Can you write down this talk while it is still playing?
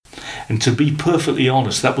And to be perfectly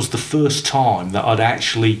honest, that was the first time that I'd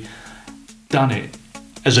actually done it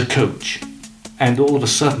as a coach. And all of a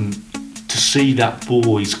sudden, to see that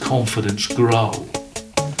boy's confidence grow,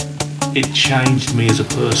 it changed me as a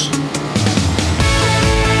person.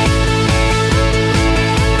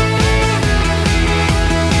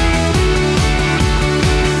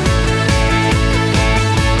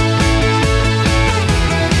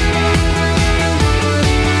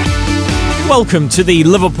 Welcome to the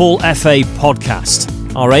Liverpool FA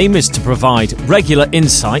podcast. Our aim is to provide regular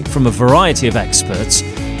insight from a variety of experts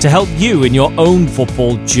to help you in your own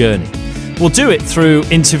football journey. We'll do it through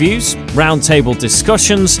interviews, roundtable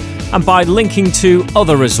discussions, and by linking to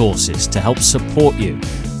other resources to help support you.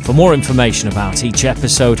 For more information about each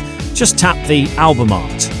episode, just tap the album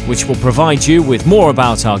art, which will provide you with more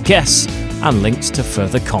about our guests and links to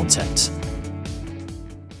further content.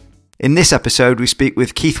 In this episode, we speak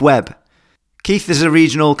with Keith Webb. Keith is a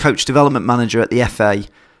regional coach development manager at the FA,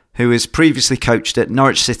 who has previously coached at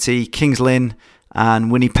Norwich City, Kings Lynn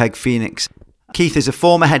and Winnipeg Phoenix. Keith is a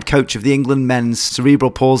former head coach of the England men's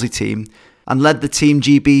cerebral palsy team and led the Team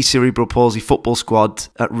GB cerebral palsy football squad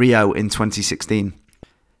at Rio in 2016.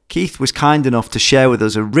 Keith was kind enough to share with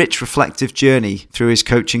us a rich reflective journey through his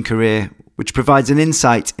coaching career, which provides an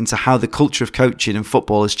insight into how the culture of coaching in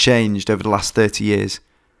football has changed over the last 30 years.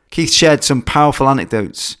 Keith shared some powerful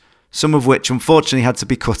anecdotes, some of which unfortunately had to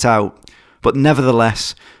be cut out, but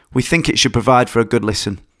nevertheless, we think it should provide for a good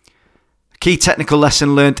listen. A key technical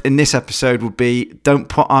lesson learnt in this episode would be, don't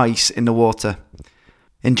put ice in the water.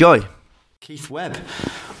 Enjoy. Keith Webb,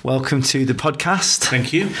 welcome to the podcast.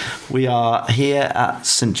 Thank you. We are here at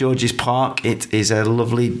St George's Park. It is a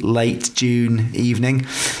lovely late June evening.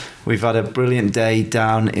 We've had a brilliant day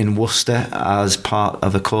down in Worcester as part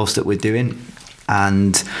of a course that we're doing,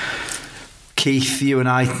 and Keith, you and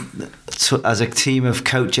I, as a team of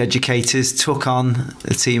coach educators, took on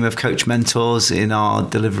a team of coach mentors in our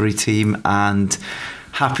delivery team, and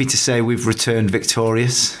happy to say we've returned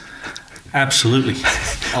victorious. Absolutely.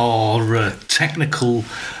 Our technical,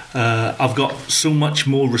 I've got so much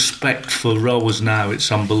more respect for rowers now,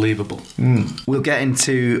 it's unbelievable. We'll get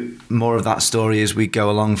into more of that story as we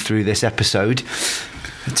go along through this episode.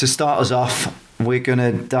 To start us off, we're going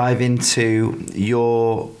to dive into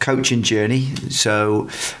your coaching journey. So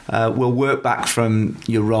we'll work back from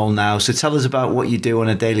your role now. So tell us about what you do on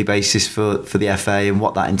a daily basis for the FA and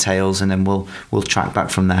what that entails, and then we'll track back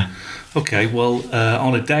from there. Okay, well,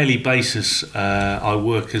 on a daily basis, I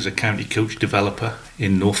work as a county coach developer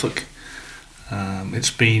in Norfolk. It's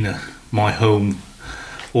been my home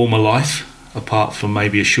all my life, apart from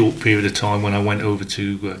maybe a short period of time when I went over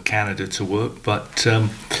to Canada to work. But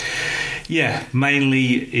yeah,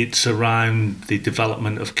 mainly it's around the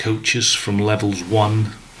development of coaches from levels 1,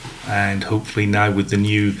 and hopefully now with the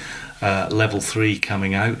new level 3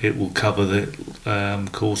 coming out, it will cover the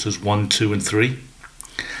courses 1, 2 and 3.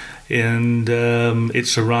 And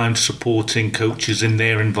it's around supporting coaches in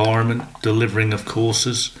their environment, delivering of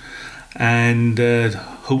courses, and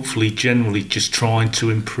hopefully generally just trying to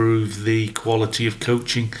improve the quality of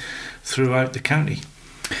coaching throughout the county.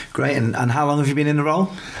 Great, and how long have you been in the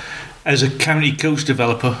role? As a county coach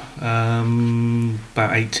developer,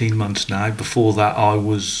 about 18 months now. Before that,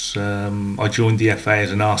 I joined the FA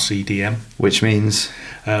as an RCDM, which means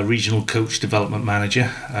regional coach development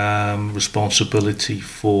manager, responsibility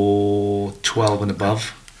for 12 and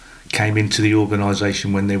above. Came into the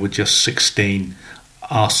organisation when there were just 16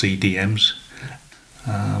 RCDMs,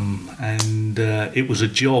 and it was a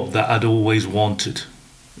job that I'd always wanted,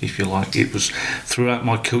 if you like. It was throughout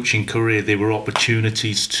my coaching career there were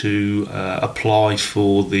opportunities to apply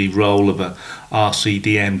for the role of a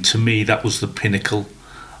RCDM. To me, that was the pinnacle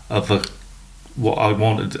of what I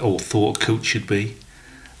wanted or thought a coach should be.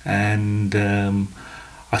 And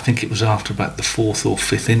I think it was after about the 4th or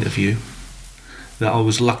 5th interview that I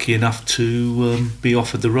was lucky enough to be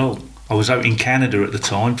offered the role. I was out in Canada at the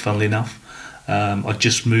time, funnily enough. I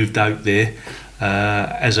just moved out there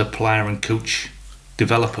as a player and coach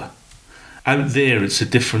developer. Out there it's a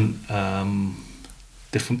different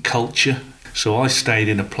culture. So I stayed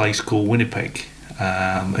in a place called Winnipeg,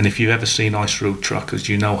 and if you've ever seen Ice Road Truckers,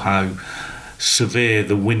 you know how severe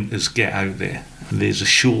the winters get out there. There's a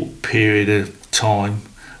short period of time,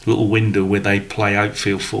 little window where they play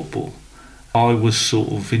outfield football. I was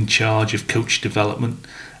sort of in charge of coach development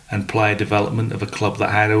and player development of a club that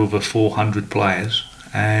had over 400 players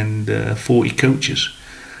and 40 coaches.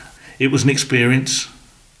 It was an experience,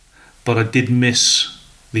 but I did miss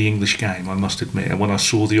the English game, I must admit. And when I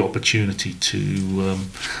saw the opportunity to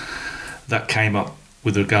that came up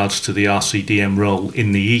with regards to the RCDM role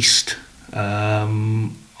in the East,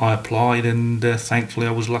 I applied, and thankfully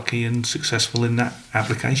I was lucky and successful in that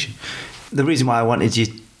application. The reason why I wanted you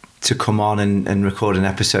to come on and record an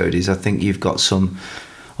episode is I think you've got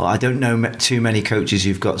I don't know too many coaches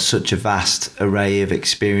who've got such a vast array of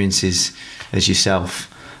experiences as yourself.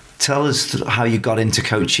 Tell us how you got into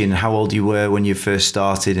coaching, how old you were when you first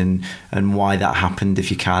started, and why that happened, if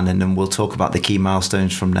you can, and then we'll talk about the key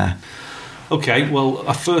milestones from there. Okay, well,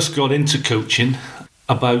 I first got into coaching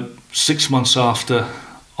about 6 months after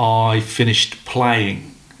I finished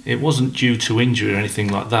playing. It wasn't due to injury or anything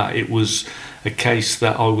like that. It was a case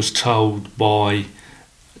that I was told by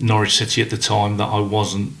Norwich City at the time that I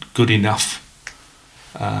wasn't good enough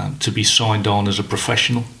to be signed on as a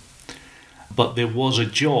professional. But there was a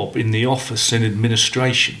job in the office in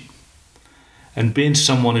administration, and being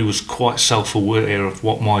someone who was quite self-aware of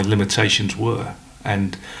what my limitations were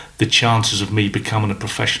and the chances of me becoming a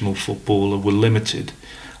professional footballer were limited,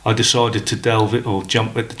 I decided to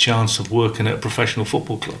jump at the chance of working at a professional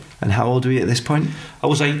football club. And how old were you at this point? I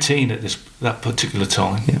was 18 at that particular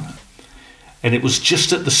time. Yeah. And it was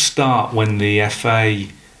just at the start when the FA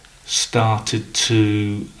started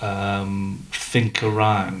to think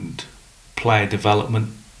around player development.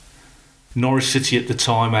 Norwich City at the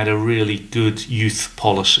time had a really good youth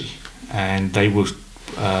policy, and they were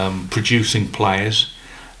producing players,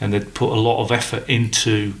 and they'd put a lot of effort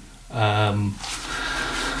into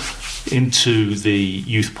the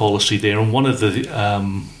youth policy there. And one of the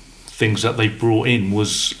things that they brought in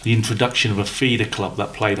was the introduction of a feeder club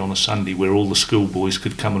that played on a Sunday where all the schoolboys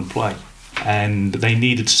could come and play. And they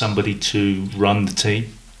needed somebody to run the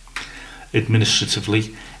team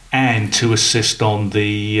administratively and to assist on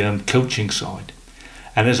the coaching side.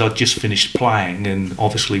 And as I'd just finished playing and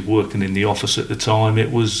obviously working in the office at the time,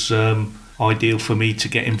 it was ideal for me to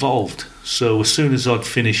get involved. So as soon as I'd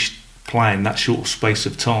finished playing that short space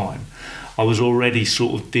of time, I was already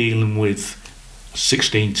sort of dealing with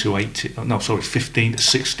 15 to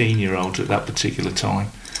 16 year olds at that particular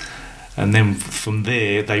time. And then from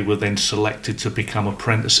there, they were then selected to become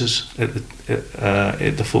apprentices at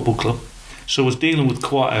the football club. So I was dealing with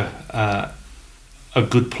quite a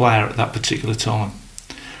good player at that particular time.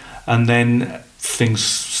 And then things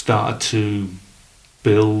started to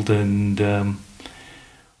build, and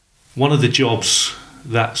one of the jobs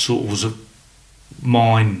that sort of was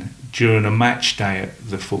mine during a match day at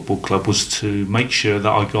the football club was to make sure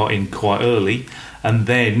that I got in quite early, and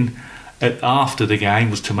then after the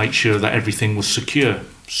game was to make sure that everything was secure.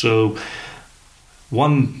 So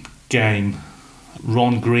one game,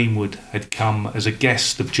 Ron Greenwood had come as a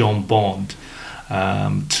guest of John Bond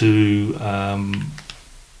to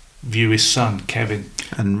view his son, Kevin.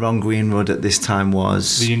 And Ron Greenwood at this time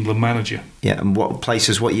was? The England manager. Yeah, and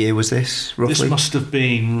what year was this, roughly? This must have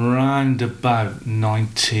been round about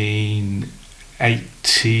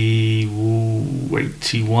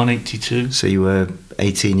 1981, 82. So you were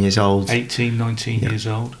 18 years old? 19 years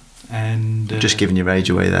old. And just giving your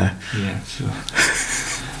age away there. Yeah, so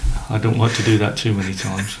I don't like to do that too many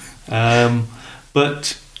times.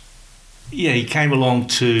 But yeah, he came along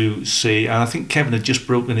to see, and I think Kevin had just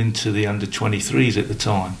broken into the under-23s at the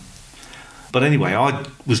time. But anyway, I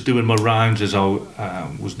was doing my rounds as I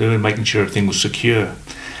was doing, making sure everything was secure.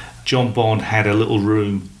 John Bond had a little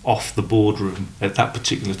room off the boardroom at that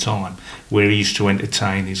particular time where he used to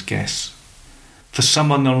entertain his guests. For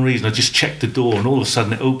some unknown reason, I just checked the door, and all of a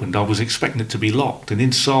sudden it opened. I was expecting it to be locked, and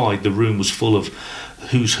inside the room was full of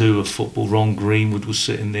who's who of football. Ron Greenwood was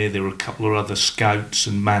sitting there. There were a couple of other scouts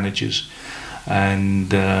and managers,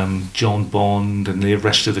 and John Bond and the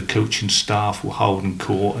rest of the coaching staff were holding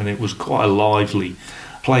court, and it was quite a lively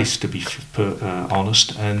place, to be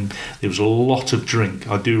honest, and there was a lot of drink.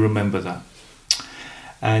 I do remember that.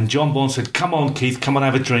 And John Bond said, "Come on, Keith, come and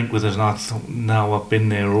have a drink with us." And I thought, no, I've been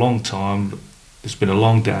there a long time. It's been a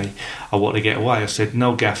long day. I want to get away. I said,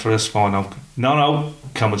 "No, Gaffer, that's fine. No,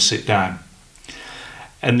 come and sit down."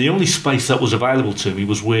 And the only space that was available to me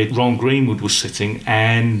was where Ron Greenwood was sitting,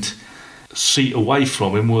 and a seat away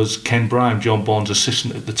from him was Ken Brown, John Bond's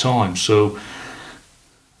assistant at the time. So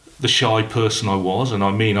the shy person I was, and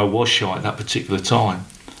I mean I was shy at that particular time,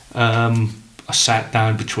 I sat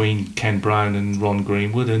down between Ken Brown and Ron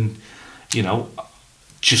Greenwood, and, you know,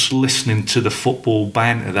 just listening to the football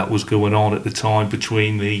banter that was going on at the time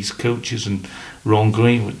between these coaches and Ron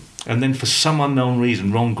Greenwood. And then for some unknown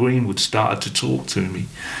reason, Ron Greenwood started to talk to me,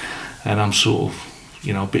 and I'm sort of,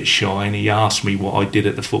 you know, a bit shy, and he asked me what I did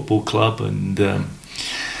at the football club, and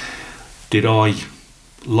did I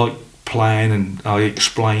like playing, and I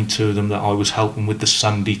explained to them that I was helping with the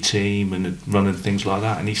Sunday team and running things like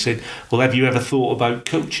that. And he said, "Well, have you ever thought about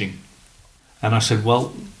coaching?" And I said,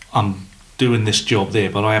 "Well, I'm doing this job there,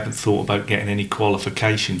 but I haven't thought about getting any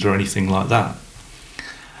qualifications or anything like that.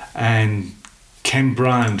 And Ken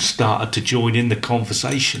Brown started to join in the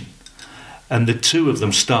conversation. And the two of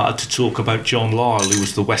them started to talk about John Lyall, who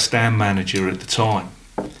was the West Ham manager at the time.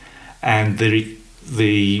 And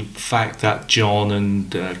the fact that John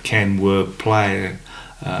and Ken were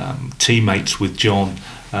teammates with John,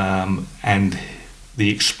 and the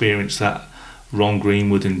experience that Ron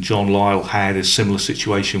Greenwood and John Lyall had a similar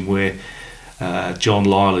situation where John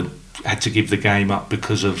Lyall had to give the game up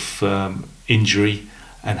because of injury,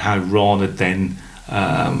 and how Ron had then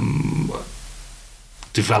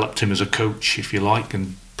developed him as a coach, if you like,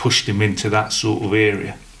 and pushed him into that sort of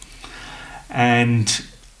area. And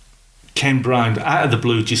Ken Brown, out of the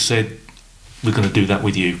blue, just said, "We're going to do that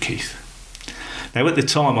with you, Keith." Now, at the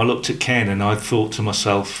time, I looked at Ken and I thought to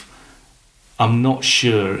myself, I'm not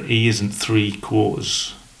sure he isn't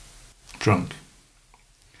 3/4 drunk.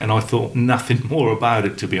 And I thought nothing more about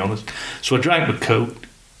it, to be honest. So I drank my coat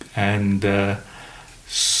and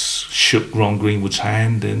shook Ron Greenwood's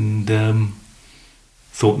hand and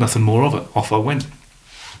thought nothing more of it. Off I went.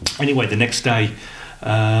 Anyway, the next day,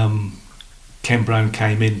 Ken Brown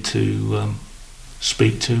came in to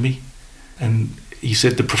speak to me, and he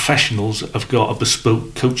said the professionals have got a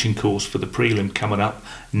bespoke coaching course for the prelim coming up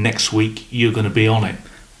next week. You're going to be on it.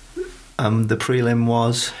 The prelim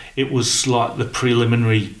was? It was like the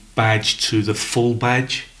preliminary badge to the full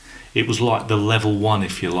badge. It was like the level 1,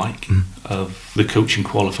 if you like, of the coaching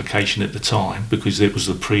qualification at the time, because it was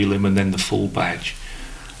the prelim and then the full badge.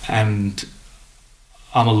 And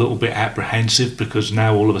I'm a little bit apprehensive because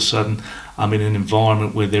now all of a sudden I'm in an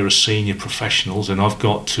environment where there are senior professionals and I've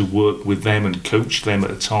got to work with them and coach them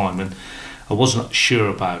at a time, and I wasn't sure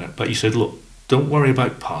about it. But he said, look, don't worry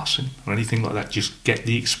about passing or anything like that, just get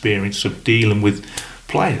the experience of dealing with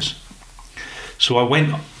players. So I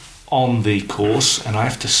went on the course, and I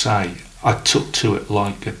have to say I took to it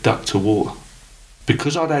like a duck to water,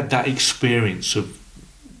 because I'd had that experience of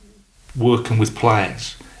working with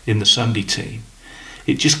players in the Sunday team.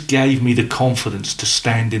 It just gave me the confidence to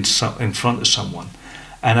stand in front of someone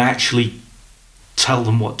and actually tell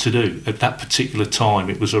them what to do. At that particular time,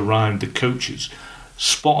 it was around the coaches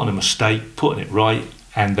spotting a mistake, putting it right,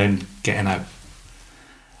 and then getting out.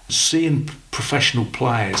 Seeing professional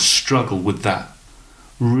players struggle with that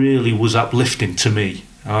really was uplifting to me.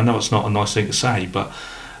 And I know it's not a nice thing to say, but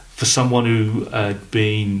for someone who had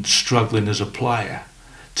been struggling as a player,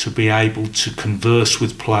 to be able to converse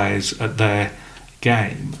with players at their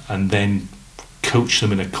game and then coach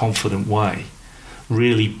them in a confident way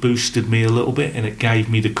really boosted me a little bit, and it gave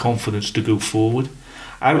me the confidence to go forward.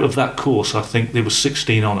 Out of that course, I think there were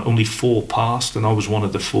 16 on it, only 4 passed, and I was one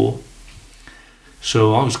of the 4.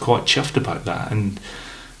 So I was quite chuffed about that, and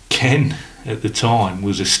Ken at the time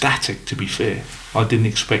was ecstatic, to be fair. I didn't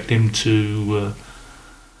expect him to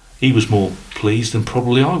he was more pleased than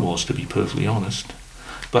probably I was, to be perfectly honest.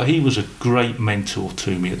 But he was a great mentor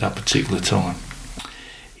to me at that particular time.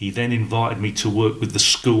 He then invited me to work with the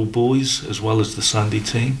schoolboys as well as the Sunday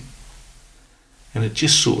team. And it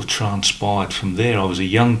just sort of transpired from there. I was a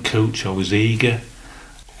young coach, I was eager.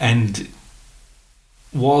 And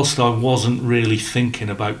whilst I wasn't really thinking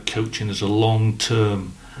about coaching as a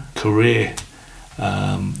long-term career,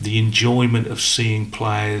 the enjoyment of seeing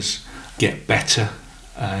players get better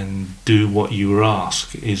and do what you were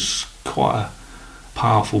asked is quite a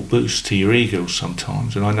powerful boost to your ego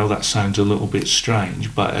sometimes. And I know that sounds a little bit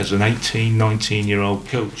strange, but as an 18, 19-year-old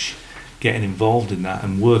coach, getting involved in that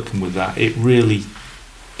and working with that, it really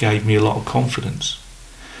gave me a lot of confidence.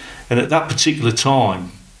 And at that particular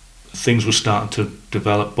time, things were starting to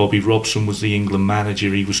develop. Bobby Robson was the England manager.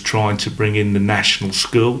 He was trying to bring in the national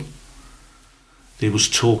school. There was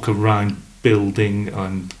talk around building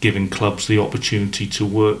and giving clubs the opportunity to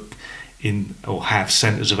work in or have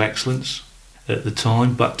centres of excellence at the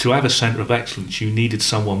time. But to have a centre of excellence, you needed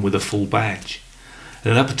someone with a full badge.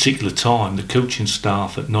 And at that particular time, the coaching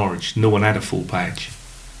staff at Norwich, no one had a full badge.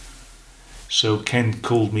 So Ken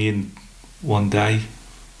called me in one day.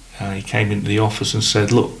 He came into the office and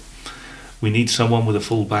said, look, we need someone with a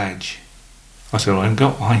full badge. I said, I ain't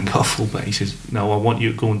got a full badge. He says, no, I want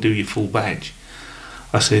you to go and do your full badge.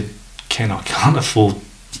 I said, Ken, I can't afford.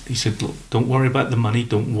 He said, look, don't worry about the money,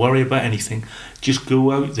 don't worry about anything. Just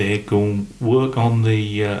go out there, go and work on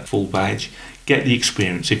the full badge, get the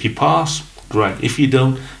experience. If you pass, great. If you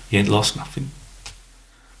don't, you ain't lost nothing.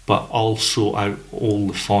 But I'll sort out all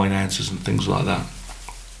the finances and things like that.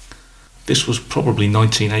 This was probably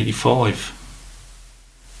 1985.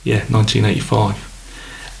 Yeah,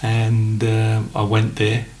 1985. And I went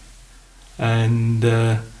there,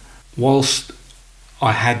 and whilst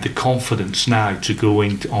I had the confidence now to go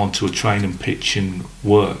onto a training pitch and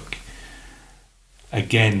work.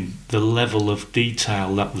 Again, the level of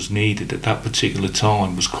detail that was needed at that particular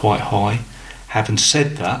time was quite high. Having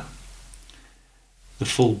said that, the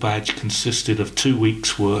full badge consisted of 2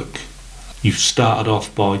 weeks' work. You started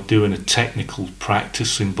off by doing a technical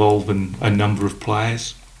practice involving a number of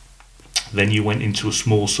players. Then you went into a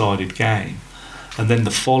small-sided game. And then the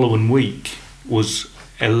following week was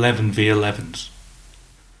 11v11s.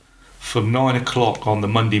 From 9 o'clock on the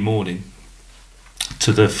Monday morning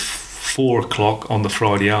to the 4 o'clock on the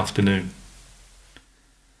Friday afternoon.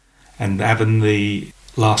 And having the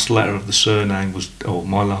last letter of the surname was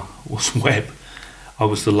Webb. I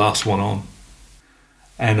was the last one on.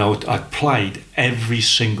 And I played every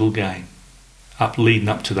single game leading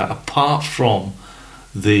up to that, apart from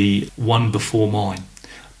the one before mine.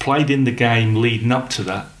 Played in the game leading up to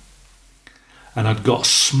that, and I'd got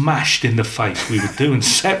smashed in the face. We were doing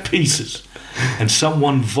set pieces, and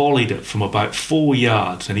someone volleyed it from about 4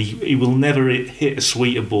 yards, and he will never hit a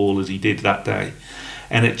sweeter ball as he did that day.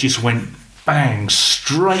 And it just went bang,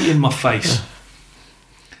 straight in my face.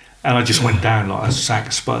 And I just went down like a sack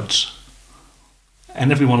of spuds. And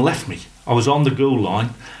everyone left me. I was on the goal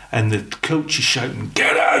line, and the coach is shouting,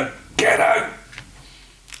 "Get out! Get out!"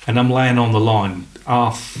 And I'm laying on the line,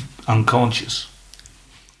 half unconscious.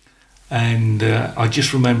 And I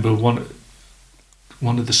just remember one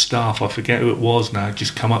of the staff, I forget who it was now,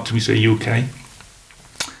 just come up to me and say, "Are you okay?"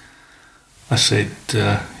 I said,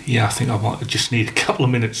 "Yeah, I think I might just need a couple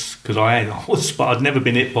of minutes," because I'd never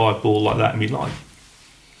been hit by a ball like that in my life.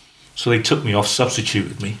 So they took me off,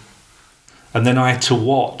 substituted me. And then I had to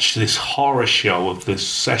watch this horror show of this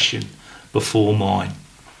session before mine.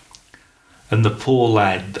 And the poor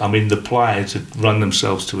lad, the players had run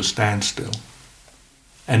themselves to a standstill.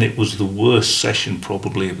 And it was the worst session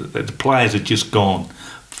probably. The players had just gone,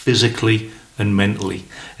 physically and mentally.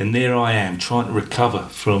 And there I am, trying to recover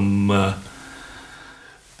from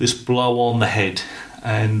this blow on the head.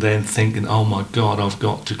 And then thinking, oh my God, I've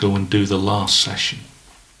got to go and do the last session.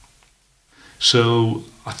 So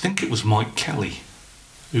I think it was Mike Kelly,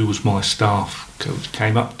 who was my staff coach,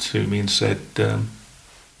 came up to me and said,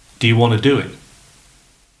 "Do you want to do it?"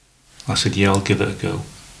 I said, "Yeah, I'll give it a go."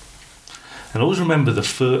 And I always remember the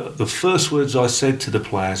first words I said to the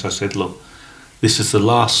players. I said, "Look, this is the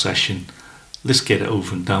last session. Let's get it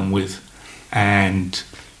over and done with and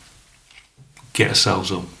get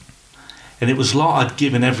ourselves on." And it was like I'd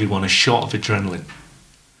given everyone a shot of adrenaline.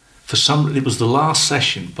 For some, it was the last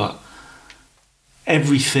session, but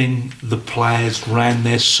everything, the players ran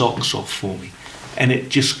their socks off for me, and it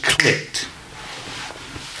just clicked.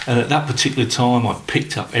 And at that particular time, I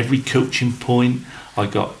picked up every coaching point. I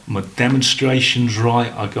got my demonstrations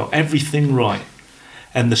right. I got everything right,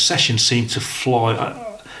 and the session seemed to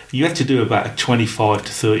fly. You had to do about a 25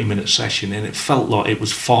 to 30 minute session, and it felt like it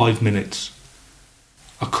was 5 minutes.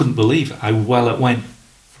 I couldn't believe it, how well it went.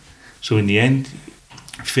 So in the end,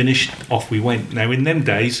 finished, off we went. Now in them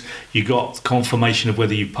days, you got confirmation of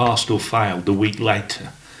whether you passed or failed a week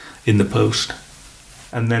later in the post.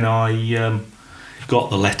 And then I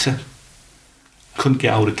got the letter. Couldn't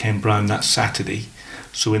get hold of Ken Brown that Saturday.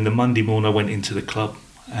 So in the Monday morning I went into the club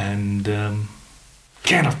and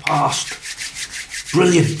Ken, I've passed.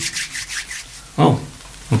 Brilliant. Oh,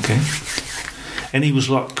 okay. And he was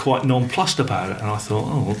like quite nonplussed about it, and I thought,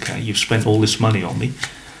 oh, okay, you've spent all this money on me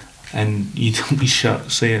and you don't be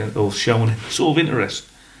seeing or showing any sort of interest.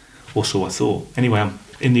 Or so I thought. Anyway, I'm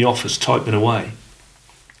in the office typing away,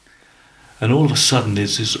 and all of a sudden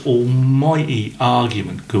there's this almighty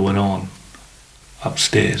argument going on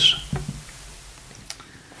upstairs.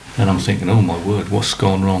 And I'm thinking, oh my word, what's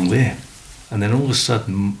gone wrong there? And then all of a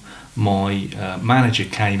sudden my manager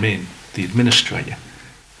came in, the administrator.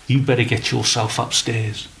 You better get yourself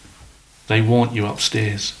upstairs. They want you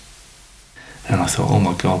upstairs. And I thought, oh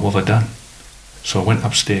my God, what have I done? So I went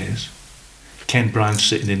upstairs. Ken Brown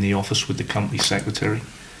sitting in the office with the company secretary.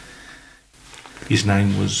 His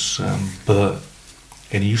name was Bert,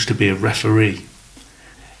 and he used to be a referee.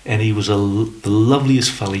 And he was the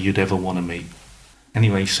loveliest fella you'd ever want to meet.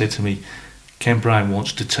 Anyway, he said to me, Ken Brown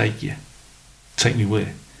wants to take you. Take me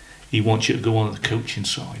where? He wants you to go on the coaching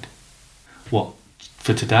side. What,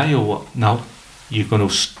 for today or what? No, you're going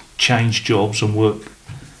to change jobs and work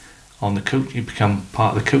on the coach. You become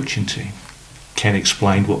part of the coaching team. Ken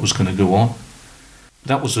explained what was going to go on.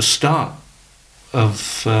 That was the start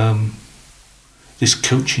of this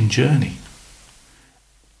coaching journey.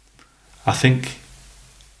 I think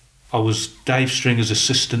I was Dave Stringer's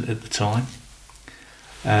assistant at the time,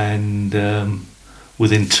 and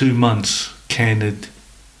within 2 months Ken had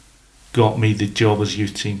got me the job as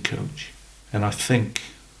youth team coach. And I think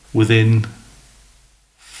within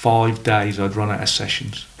 5 days I'd run out of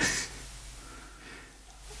sessions.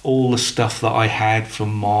 All the stuff that I had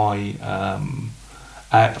from my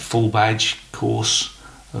full badge course,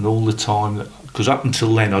 and all the time, because up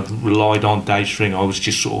until then I'd relied on Dave Stringer. I was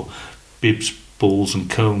just sort of bibs, balls and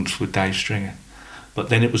cones with Dave Stringer. But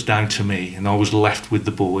then it was down to me, and I was left with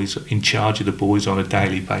the boys, in charge of the boys on a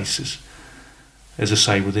daily basis. As I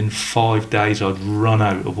say, within 5 days I'd run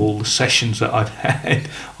out of all the sessions that I'd had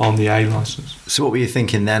on the A licence. So what were you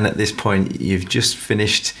thinking then at this point? You've just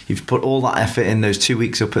finished, you've put all that effort in those 2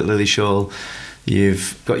 weeks up at Lilleshall,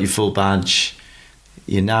 you've got your full badge,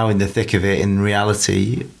 you're now in the thick of it in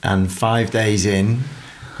reality, and 5 days in,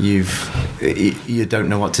 you don't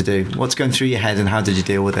know what to do. What's going through your head, and how did you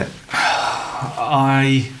deal with it?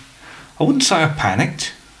 I wouldn't say I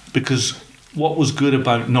panicked, because what was good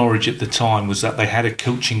about Norwich at the time was that they had a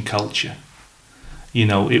coaching culture. You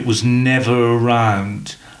know, it was never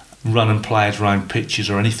around running players around pitches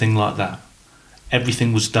or anything like that.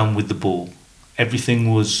 Everything was done with the ball.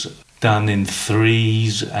 Everything was done in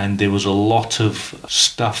threes, and there was a lot of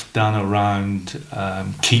stuff done around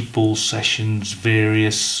keep ball sessions,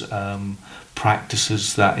 various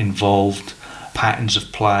practices that involved patterns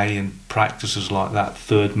of play and practices like that,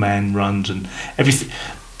 third man runs and everything.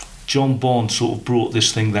 John Bond sort of brought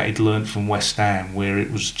this thing that he'd learned from West Ham, where it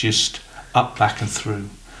was just up, back and through,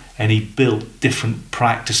 and he built different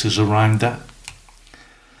practices around that.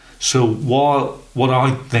 So what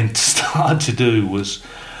I then started to do was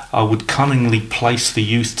I would cunningly place the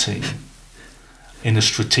youth team in a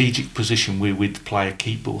strategic position where we'd play a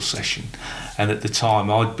keep ball session, and at the time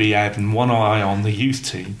I'd be having one eye on the youth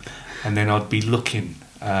team, and then I'd be looking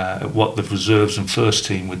at what the reserves and first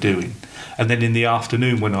team were doing. And then in the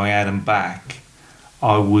afternoon, when I had them back,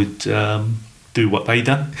 I would do what they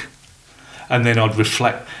done. And then I'd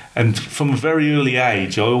reflect. And from a very early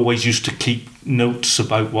age, I always used to keep notes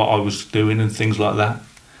about what I was doing and things like that,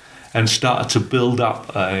 and started to build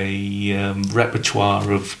up a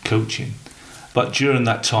repertoire of coaching. But during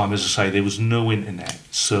that time, as I say, there was no internet.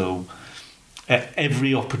 So at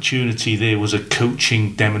every opportunity, there was a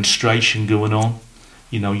coaching demonstration going on.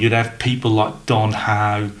 You know, you'd have people like Don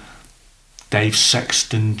Howe, Dave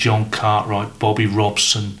Sexton, John Cartwright, Bobby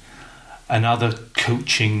Robson, and other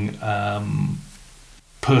coaching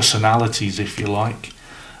personalities, if you like,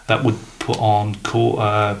 that would put on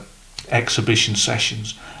exhibition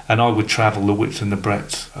sessions, and I would travel the width and the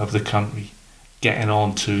breadth of the country, getting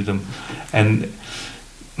on to them. And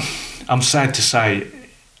I'm sad to say,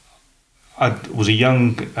 I was a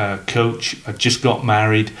young coach. I just got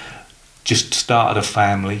married, just started a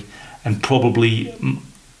family, and probably,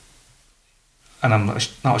 and I'm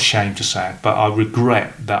not ashamed to say it, but I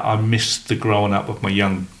regret that I missed the growing up of my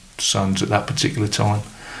young sons at that particular time,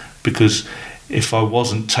 because if I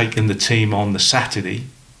wasn't taking the team on the Saturday,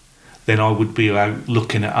 then I would be out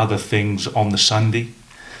looking at other things on the Sunday.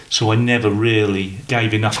 So I never really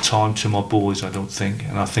gave enough time to my boys, I don't think,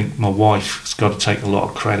 and I think my wife's got to take a lot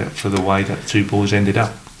of credit for the way that the two boys ended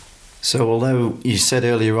up. So although you said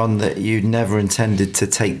earlier on that you never intended to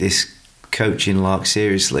take this coaching lark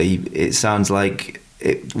seriously, it sounds like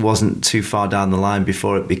it wasn't too far down the line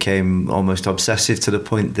before it became almost obsessive, to the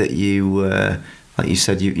point that you, like you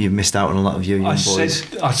said, you missed out on a lot of your young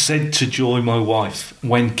boys. I said to Joy, my wife,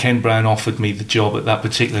 when Ken Brown offered me the job at that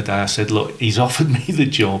particular day, I said, look, he's offered me the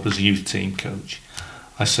job as youth team coach.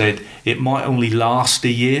 I said, it might only last a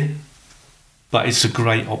year, but it's a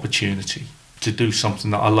great opportunity to do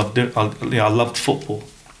something that I love doing. I loved football.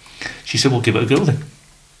 She said, well, give it a go then,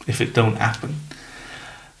 if it don't happen.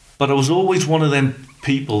 But I was always one of them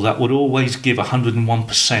people that would always give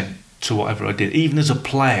 101% to whatever I did. Even as a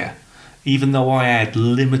player, even though I had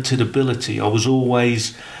limited ability, I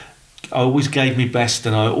always gave me best,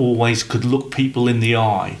 and I always could look people in the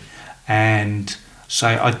eye and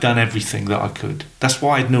say I'd done everything that I could. That's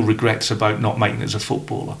why I had no regrets about not making it as a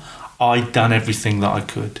footballer. I'd done everything that I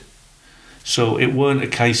could. So it weren't a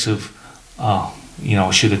case of,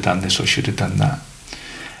 I should have done this or I should have done that.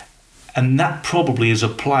 And that probably, as a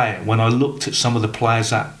player, when I looked at some of the players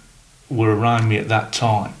that were around me at that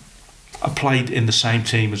time, I played in the same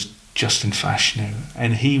team as Justin Fashanu,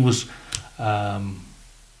 and he was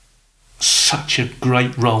such a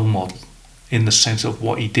great role model in the sense of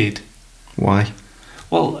what he did. Why?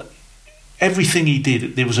 Well, everything he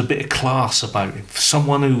did, there was a bit of class about him. For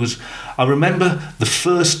someone who was... I remember the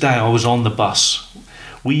first day I was on the bus,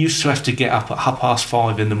 we used to have to get up at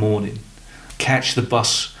 5:30 in the morning, catch the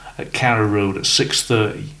bus at Carrow Road at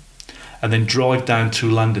 6:30, and then drive down to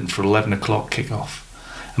London for 11 o'clock kick-off.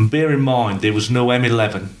 And bear in mind, there was no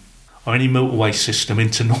M11 or any motorway system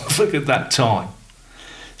into Norfolk at that time.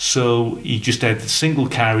 So you just had the single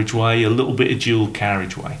carriageway, a little bit of dual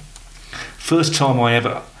carriageway. First time I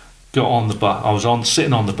ever got on the bus, I was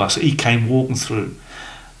sitting on the bus, he came walking through,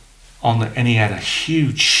 and he had a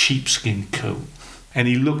huge sheepskin coat. And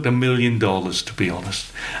he looked $1 million, to be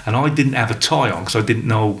honest. And I didn't have a tie on, because I didn't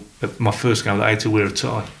know at my first game that I had to wear a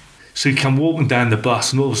tie. So he came walking down the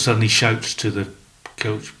bus, and all of a sudden he shouts to the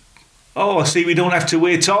coach, "Oh, I see we don't have to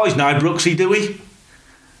wear ties now, Brooksy, do we?"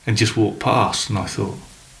 And just walked past, and I thought,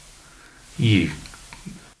 you.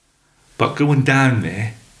 But going down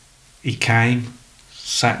there, he came,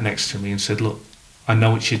 sat next to me and said, "Look, I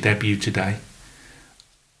know it's your debut today.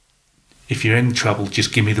 If you're in trouble,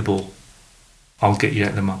 just give me the ball. I'll get you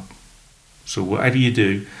out of the mud. So whatever you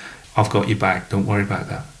do, I've got your back. Don't worry about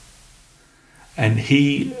that." And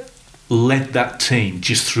he led that team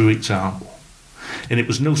just through example. And it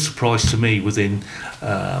was no surprise to me within,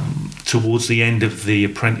 towards the end of the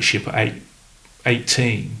apprenticeship at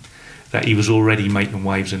 18, that he was already making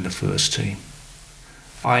waves in the first team.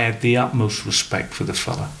 I had the utmost respect for the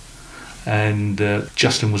fella. And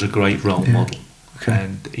Justin was a great role model. Okay.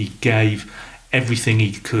 And he gave everything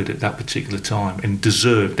he could at that particular time and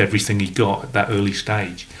deserved everything he got at that early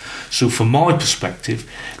stage. So from my perspective,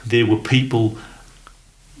 there were people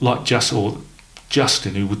like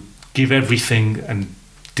Justin who would give everything and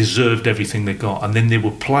deserved everything they got. And then there were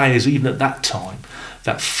players, even at that time,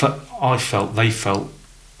 that I felt they felt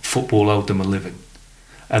football owed them a living.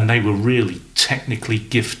 And they were really technically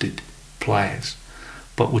gifted players,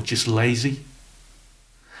 but were just lazy.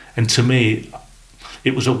 And to me,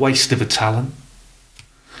 it was a waste of a talent.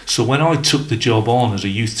 So when I took the job on as a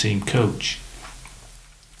youth team coach,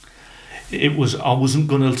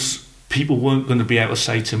 people weren't going to be able to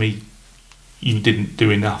say to me, "You didn't do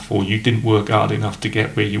enough," or "You didn't work hard enough to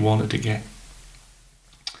get where you wanted to get."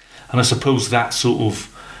 And I suppose that sort of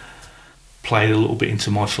played a little bit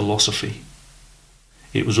into my philosophy.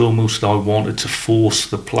 It was almost I wanted to force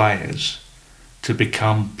the players to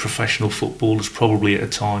become professional footballers, probably at a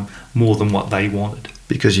time more than what they wanted.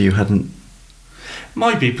 Because you hadn't?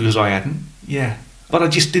 Might be because I hadn't, yeah. But I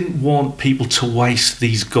just didn't want people to waste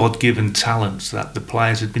these God-given talents that the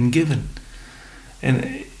players had been given.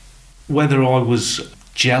 And whether I was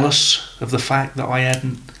jealous of the fact that I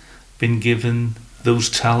hadn't been given those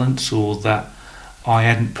talents or that I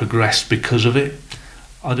hadn't progressed because of it,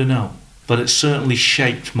 I don't know. But it certainly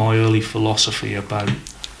shaped my early philosophy about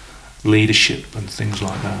leadership and things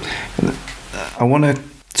like that. I want to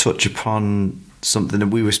touch upon something that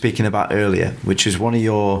we were speaking about earlier, which is one of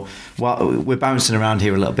your, well, we're bouncing around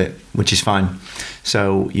here a little bit, which is fine.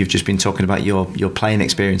 So you've just been talking about your playing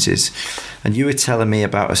experiences, and you were telling me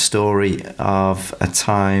about a story of a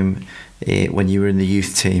time when you were in the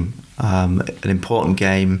youth team, an important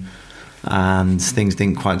game, and things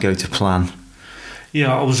didn't quite go to plan.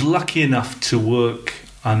 Yeah, I was lucky enough to work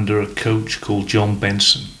under a coach called John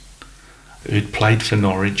Benson, who'd played for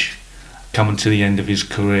Norwich, coming to the end of his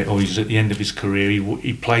career, or he's at the end of his career.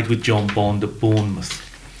 He played with John Bond at Bournemouth.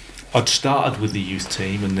 I'd started with the youth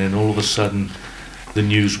team, and then all of a sudden the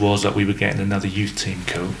news was that we were getting another youth team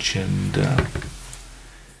coach, and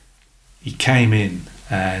he came in,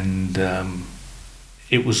 and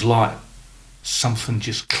it was like something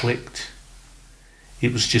just clicked.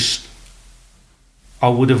 It was just, I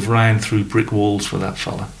would have ran through brick walls for that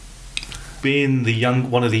fella. Being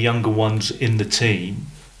one of the younger ones in the team,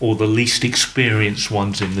 or the least experienced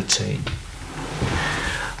ones in the team,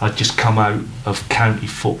 I'd just come out of county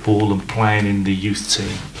football and playing in the youth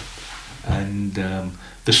team, and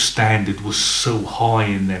the standard was so high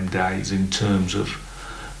in them days in terms of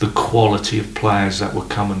the quality of players that were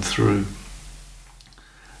coming through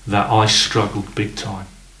that I struggled big time.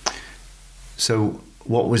 So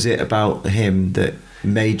what was it about him that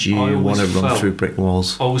made you want to run through brick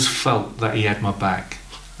walls? I always felt that he had my back,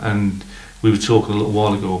 and we were talking a little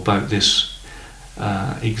while ago about this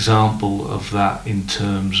example of that in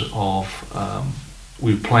terms of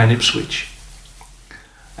we were playing Ipswich,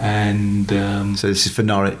 and so this is for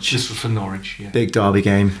Norwich. This was for Norwich, yeah. Big derby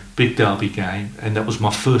game, and that was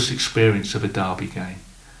my first experience of a derby game,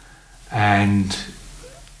 and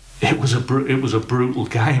it was a brutal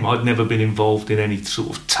game. I'd never been involved in any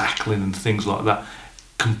sort of tackling and things like that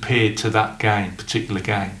compared to that particular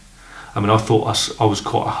game. I mean, I thought I was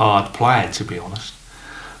quite a hard player, to be honest,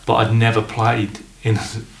 but I'd never played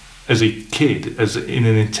as a kid in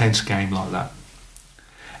an intense game like that.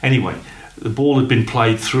 Anyway, the ball had been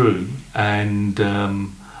played through, and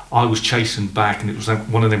I was chasing back, and it was like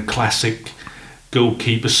one of them classic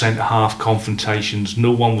goalkeeper centre half confrontations.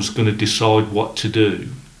 No one was going to decide what to do,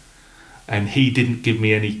 and he didn't give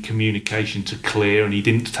me any communication to clear, and he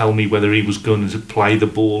didn't tell me whether he was going to play the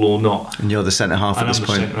ball or not. And you're the centre half at this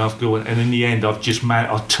point. And I'm the centre half going, and in the end, I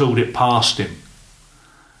towed it past him.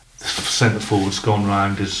 The centre forward's gone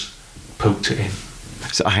round, has poked it in.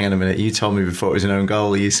 So hang on a minute, you told me before it was an own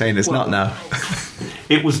goal. Are you saying it's not now?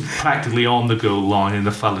 It was practically on the goal line, and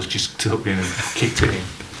the fella's just took in and kicked it in.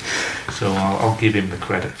 So I'll give him the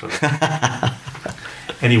credit for that.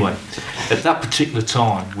 Anyway, at that particular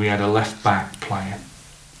time, we had a left back playing,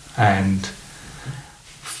 and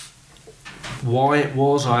why it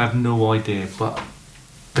was, I have no idea, but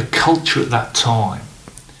the culture at that time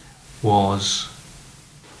was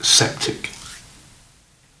septic,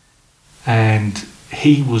 and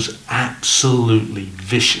he was absolutely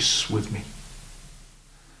vicious with me.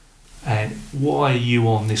 And why are you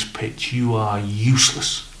on this pitch? You are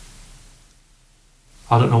useless.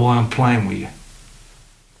 I don't know why I'm playing with you.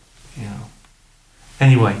 You know.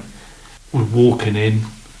 Anyway, we're walking in,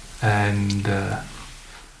 and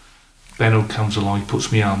Benno comes along. He puts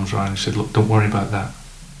my arms around and said, "Look, don't worry about that."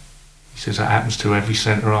 He says that happens to every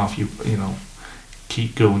centre half. You know,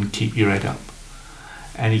 keep going, keep your head up.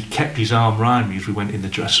 And he kept his arm round me as we went in the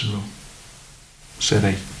dressing room. Said,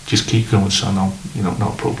 "Hey, just keep going, son.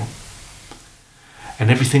 Not a problem." And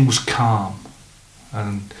everything was calm,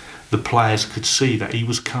 and the players could see that he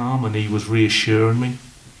was calm and he was reassuring me.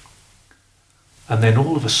 And then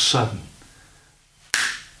all of a sudden,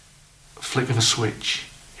 flick of a switch,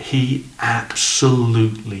 he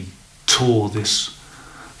absolutely tore this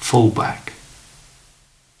fullback.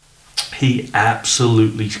 He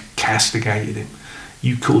absolutely castigated him.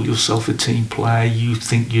 You call yourself a team player, you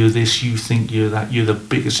think you're this, you think you're that, you're the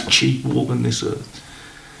biggest cheat walking this earth.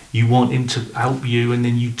 You want him to help you, and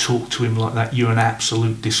then you talk to him like that. You're an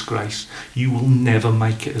absolute disgrace. You will never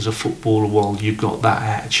make it as a footballer while you've got that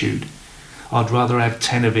attitude. I'd rather have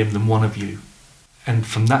 10 of him than one of you. And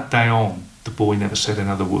from that day on, the boy never said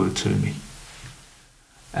another word to me.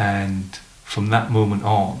 And from that moment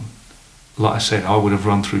on, like I said, I would have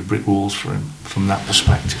run through brick walls for him from that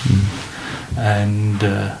perspective. And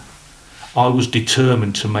I was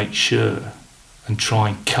determined to make sure and try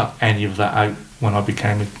and cut any of that out when I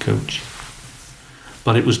became a coach.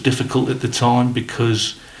 But it was difficult at the time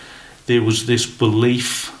because there was this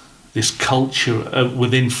belief, this culture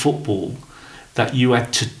within football that you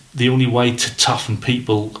had to, the only way to toughen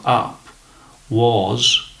people up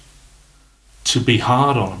was to be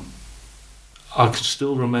hard on them. I can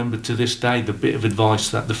still remember to this day the bit of advice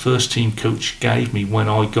that the first team coach gave me when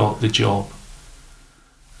I got the job.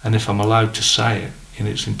 And if I'm allowed to say it in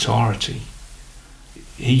its entirety,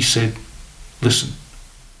 he said, "Listen,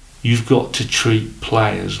 you've got to treat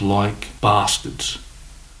players like bastards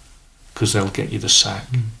because they'll get you the sack."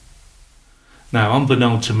 Now,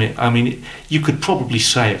 unbeknown to me, I mean, you could probably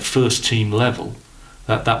say at first team level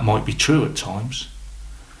that might be true at times.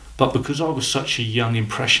 But because I was such a young,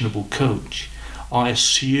 impressionable coach, I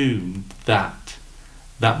assumed that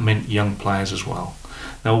meant young players as well.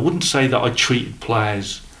 Now, I wouldn't say that I treated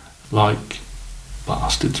players like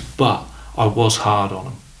bastards, but I was hard on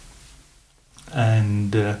them.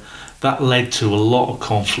 And that led to a lot of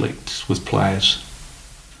conflicts with players,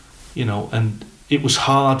 and it was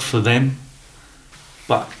hard for them.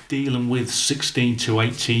 But dealing with 16 to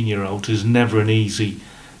 18-year-olds is never an easy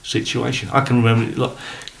situation. I can remember, like,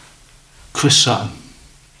 Chris Sutton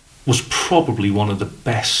was probably one of the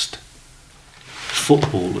best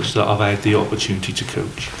footballers that I've had the opportunity to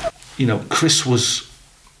coach. Chris was,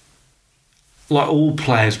 like all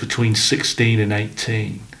players between 16 and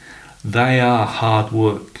 18, they are hard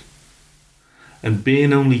work. And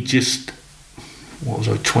being only just,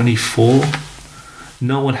 24,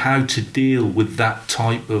 knowing how to deal with that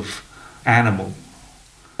type of animal,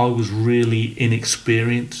 I was really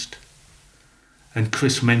inexperienced. And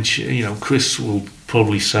Chris mentioned, Chris will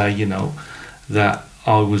probably say, that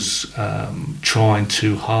I was trying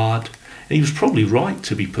too hard. And he was probably right,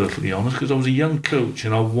 to be perfectly honest, because I was a young coach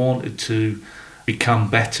and I wanted to become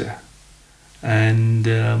better. And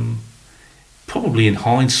probably in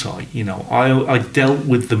hindsight, I dealt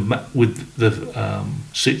with the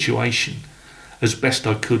situation as best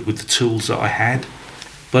I could with the tools that I had.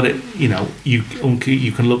 But you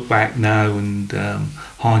can look back now, and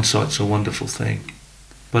hindsight's a wonderful thing.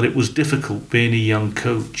 But it was difficult being a young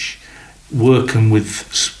coach, working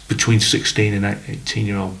with between 16 and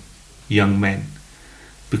 18-year-old young men,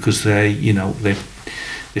 because they're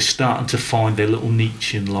starting to find their little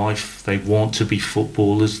niche in life. They want to be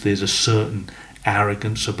footballers. There's a certain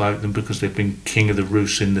arrogance about them because they've been king of the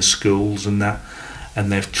roost in the schools and that,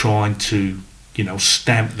 and they're trying to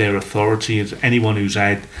stamp their authority. As anyone who's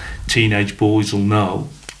had teenage boys will know,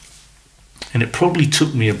 And it probably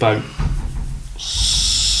took me about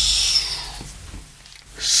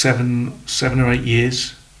 7 or 8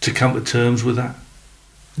 years to come to terms with that.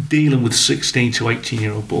 Dealing with 16 to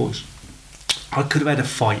 18-year-old boys. I could have had a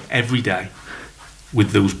fight every day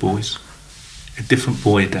with those boys. A different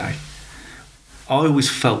boy a day. I always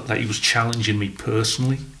felt that he was challenging me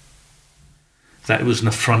personally. That it was an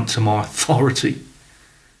affront to my authority.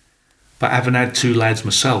 But having had 2 lads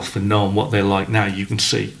myself and knowing what they're like now, you can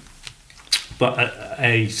see. But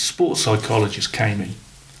a sports psychologist came in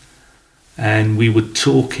and we were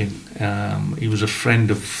talking. He was a friend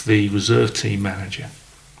of the reserve team manager.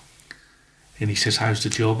 And he says, how's the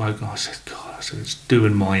job? I said, God, it's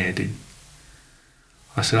doing my head in.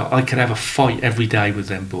 I said, I could have a fight every day with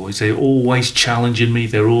them boys. They're always challenging me.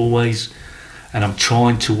 They're always, and I'm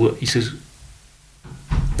trying to work. He says,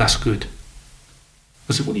 that's good.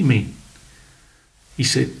 I said, what do you mean? He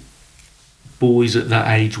said, boys at that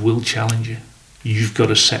age will challenge you. You've got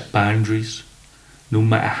to set boundaries. No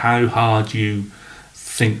matter how hard you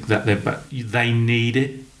think that they need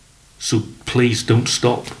it. So please don't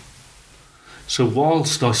stop. So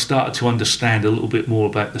whilst I started to understand a little bit more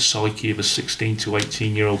about the psyche of a 16 to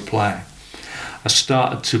 18-year-old player, I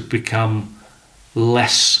started to become I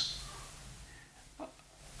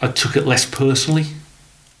took it less personally.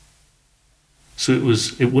 So it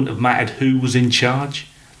wouldn't have mattered who was in charge.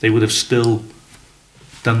 They would have still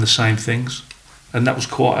done the same things. And that was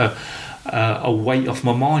quite a weight off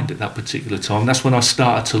my mind at that particular time. That's when I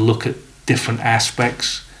started to look at different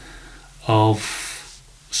aspects of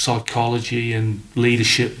psychology and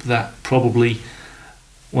leadership that probably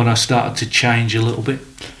when I started to change a little bit.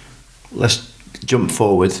 Let's jump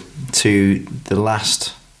forward to the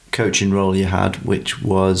last coaching role you had, which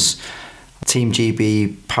was Team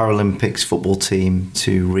GB Paralympics football team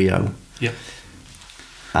to Rio. Yep.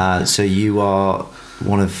 So you are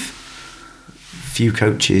one of few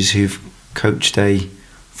coaches who've coached a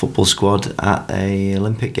football squad at a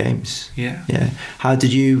Olympic Games. Yeah. How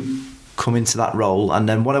did you come into that role? And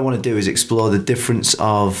then what I want to do is explore the difference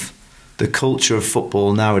of the culture of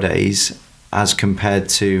football nowadays as compared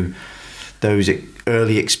to those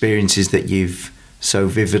early experiences that you've so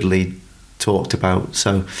vividly talked about.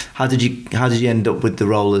 So how did you end up with the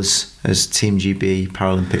role as Team GB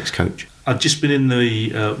Paralympics coach? I'd just been in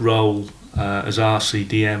the role as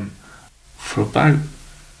RCDM for about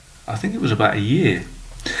a year.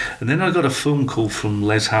 And then I got a phone call from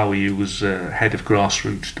Les Howie, who was head of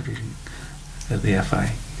grassroots division at the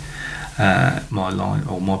FA, my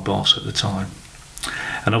boss at the time.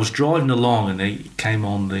 And I was driving along and he came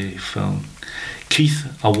on the phone.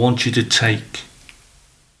 Keith, I want you to take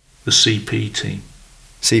the CP team.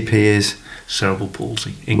 CP is? Cerebral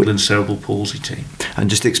palsy, England's cerebral palsy team. And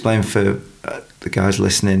just explain for the guys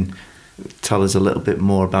listening, tell us a little bit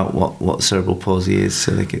more about what cerebral palsy is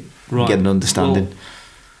so they can get an understanding. Well,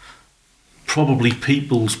 probably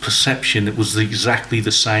people's perception, it was exactly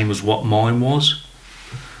the same as what mine was.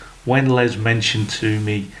 When Les mentioned to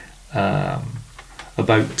me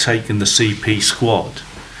about taking the CP squad,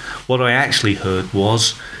 what I actually heard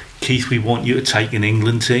was, Keith, we want you to take an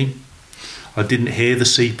England team. I didn't hear the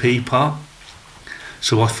CP part.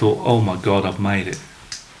 So I thought, oh my God, I've made it.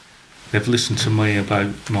 They've listened to me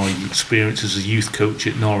about my experience as a youth coach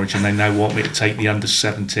at Norwich and they now want me to take the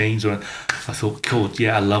under-17s. I thought, God,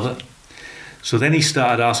 yeah, I love it. So then he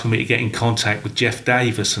started asking me to get in contact with Jeff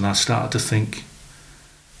Davis and I started to think,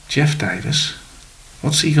 Jeff Davis?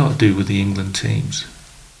 What's he got to do with the England teams?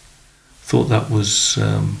 Thought that was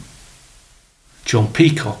John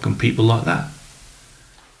Peacock and people like that.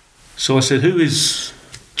 So I said, who is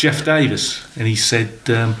Jeff Davis? And he said,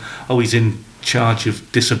 he's in charge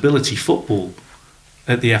of disability football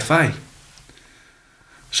at the FA.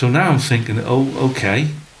 So now I'm thinking, okay,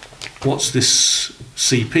 what's this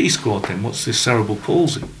CP squad then? What's this cerebral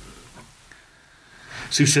palsy?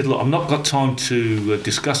 So he said, look, I've not got time to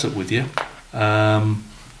discuss it with you,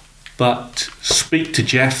 but speak to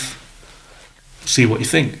Jeff, see what you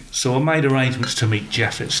think. So I made arrangements to meet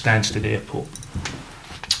Jeff at Stansted Airport.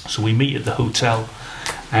 So we meet at the hotel,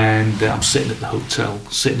 and I'm sitting at the hotel,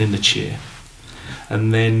 sitting in the chair,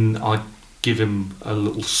 and then I give him a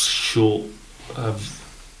little short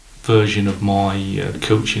version of my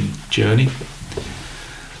coaching journey.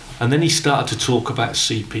 And then he started to talk about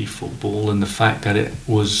CP football and the fact that it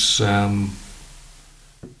was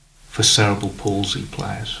for cerebral palsy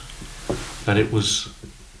players, that it was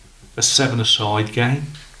a 7-a-side game.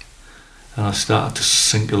 And I started to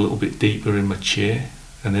sink a little bit deeper in my chair.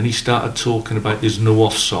 And then he started talking about there's no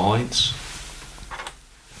offsides,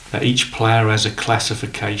 that each player has a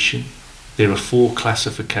classification. There are 4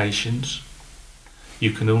 classifications.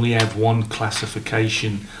 You can only have one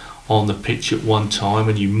classification on the pitch at one time,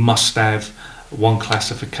 and you must have one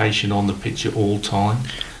classification on the pitch at all times.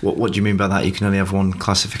 What do you mean by that? You can only have one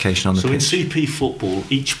classification on the pitch? So in CP football,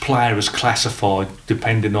 each player is classified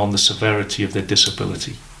depending on the severity of their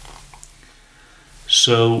disability.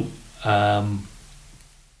 So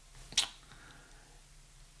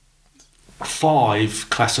 5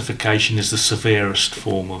 classification is the severest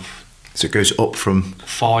form of. So it goes up from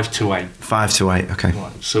 5 to 8. 5 to 8, okay.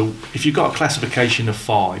 Right. So if you've got a classification of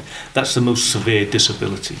 5, that's the most severe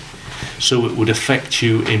disability. So it would affect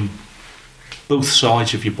you in both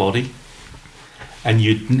sides of your body, and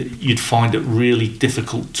you'd find it really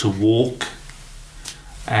difficult to walk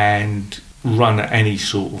and run at any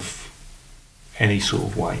sort of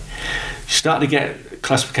way. You start to get a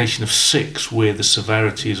classification of 6 where the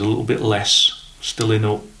severity is a little bit less, still in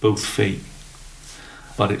both feet,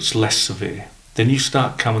 but it's less severe. Then you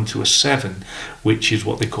start coming to a 7, which is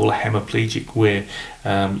what they call a hemiplegic, where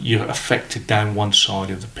you're affected down one side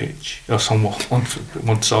of the pitch, or somewhat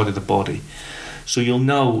one side of the body. So you'll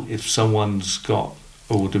know if someone's got,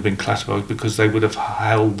 or would have been classified, because they would have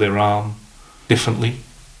held their arm differently.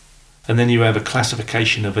 And then you have a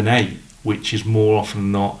classification of an 8, which is more often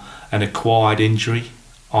than not an acquired injury,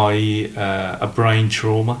 i.e. a brain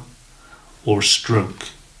trauma or a stroke.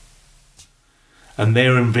 And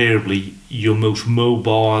they're invariably your most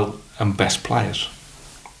mobile and best players.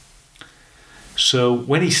 So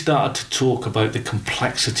when he started to talk about the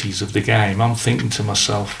complexities of the game, I'm thinking to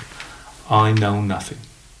myself, I know nothing.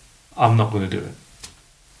 I'm not going to do it.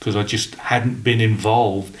 Because I just hadn't been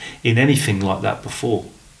involved in anything like that before.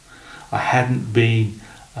 I hadn't been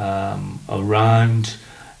around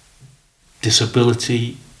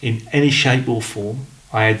disability in any shape or form.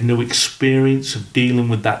 I had no experience of dealing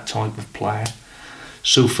with that type of player.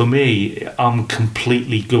 So for me, I'm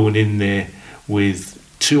completely going in there with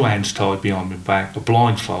 2 hands tied behind my back, a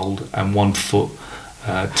blindfold, and 1 foot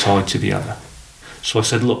tied to the other. So I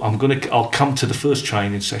said, look, I'll come to the first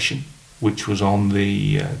training session, which was on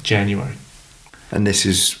the January. And this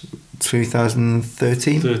is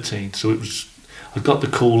 2013? 13. So I got the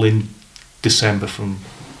call in December from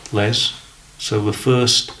Les. So the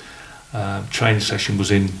first training session was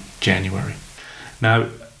in January. Now,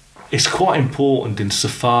 it's quite important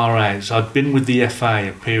insofar as I'd been with the FA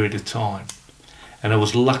a period of time, and I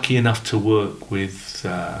was lucky enough to work with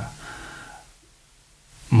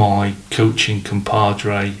my coaching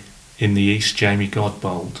compadre in the East, Jamie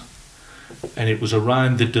Godbold, and it was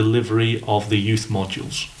around the delivery of the youth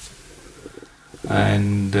modules.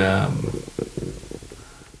 And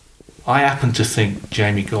I happen to think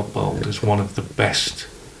Jamie Godbold is one of the best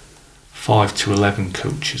 5 to 11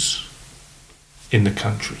 coaches in the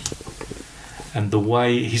country, and the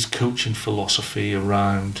way his coaching philosophy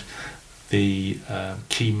around the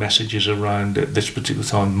key messages around at this particular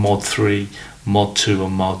time, Mod 3, Mod 2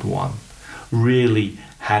 and Mod 1, really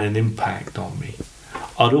had an impact on me.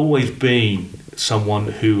 I'd always been someone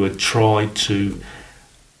who had tried to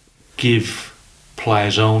give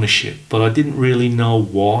players ownership, but I didn't really know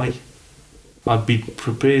why. I'd be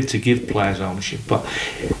prepared to give players ownership, but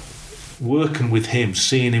working with him,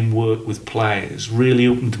 seeing him work with players, really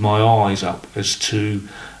opened my eyes up as to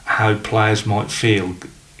how players might feel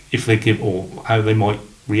if they give, or how they might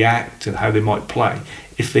react and how they might play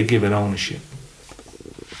if they're given ownership.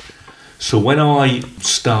 So when I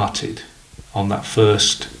started on that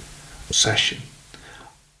first session,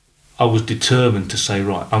 I was determined to say,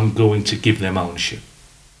 right, I'm going to give them ownership,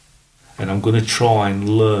 and I'm going to try and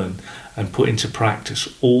learn and put into practice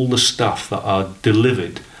all the stuff that I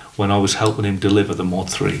delivered when I was helping him deliver the Mod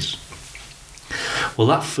 3s. Well,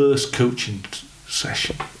 that first coaching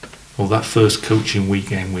session, or that first coaching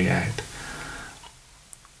weekend we had,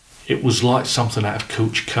 it was like something out of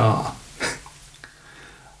Coach Carr.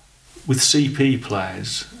 With CP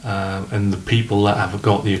players and the people that have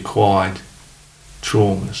got the acquired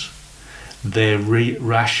traumas, their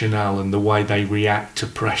rationale and the way they react to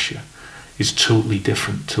pressure is totally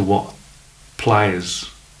different to what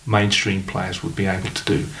mainstream players would be able to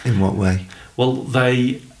do. In what way? Well,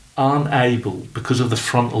 they aren't able, because of the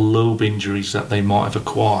frontal lobe injuries that they might have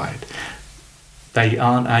acquired, they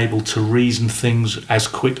aren't able to reason things as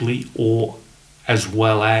quickly or as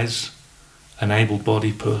well as an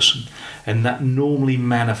able-bodied person, and that normally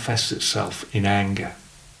manifests itself in anger.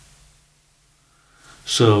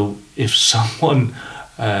 So if someone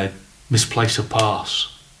misplaces a pass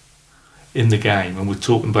in the game, and we're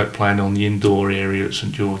talking about playing on the indoor area at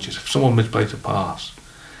St George's, if someone misplaces a pass,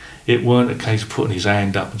 it weren't a case of putting his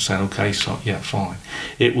hand up and saying, okay, so yeah, fine.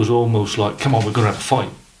 It was almost like, come on, we're going to have a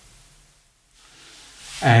fight.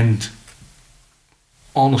 And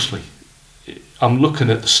honestly, I'm looking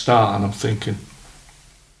at the start and I'm thinking,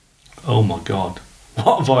 oh my God,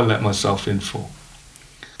 what have I let myself in for?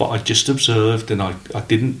 But I just observed, and I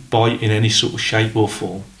didn't bite in any sort of shape or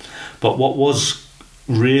form. But what was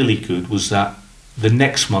really good was that the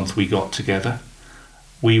next month we got together,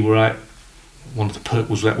 we were at, one of the perks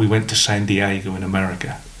was that we went to San Diego in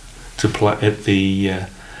America to play at the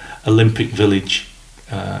Olympic Village,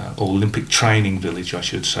 or Olympic Training Village I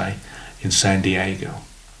should say, in San Diego.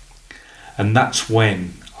 And that's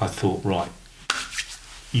when I thought, right,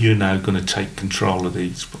 you're now going to take control of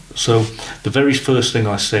these. So the very first thing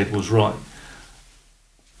I said was, right,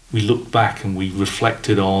 we looked back and we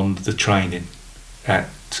reflected on the training at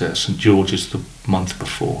St George's the month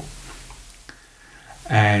before.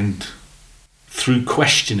 And through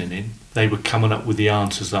questioning it, they were coming up with the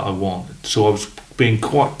answers that I wanted. So I was being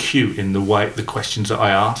quite cute in the questions that I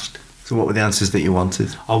asked. So what were the answers that you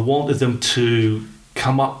wanted? I wanted them to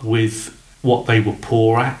come up with what they were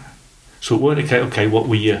poor at. So it weren't okay, what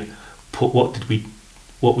were you poor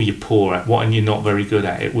at? What are you not very good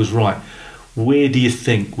at? It was, right, where do you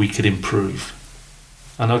think we could improve?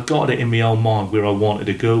 And I got it in my own mind where I wanted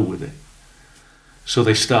to go with it. So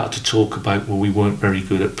they started to talk about, well, we weren't very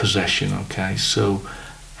good at possession, okay, so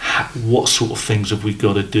what sort of things have we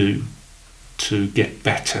got to do to get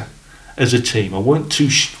better as a team? I weren't too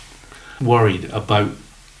worried about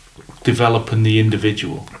developing the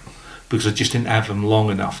individual, because I just didn't have them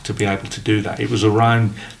long enough to be able to do that. It was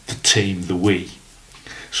around the team, the we.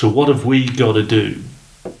 So what have we got to do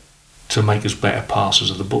to make us better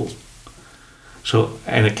passers of the ball? So,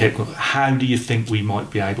 and it kept going, how do you think we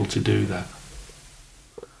might be able to do that?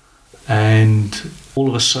 And all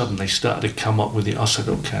of a sudden they started to come up with it. I said,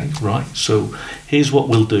 okay, right, so here's what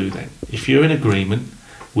we'll do then. If you're in agreement,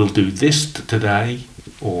 we'll do this today,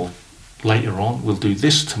 or later on, we'll do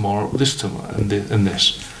this tomorrow, and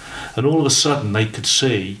this. And all of a sudden they could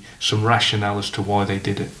see some rationale as to why they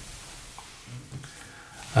did it,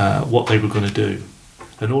 what they were going to do.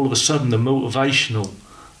 And all of a sudden the motivational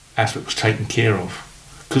aspect was taken care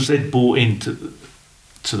of, because they'd bought into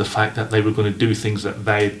the fact that they were going to do things that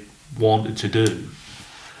they wanted to do.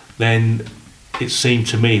 Then it seemed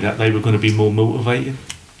to me that they were going to be more motivated.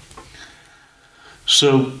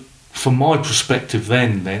 So from my perspective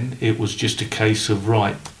then it was just a case of,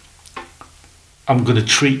 right, I'm going to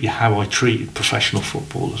treat you how I treated professional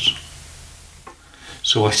footballers.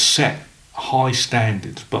 So I set high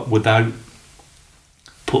standards, but without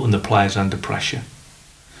putting the players under pressure.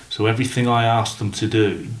 So everything I asked them to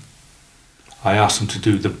do, I asked them to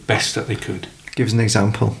do the best that they could. Give us an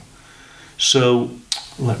example. So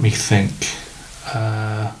let me think.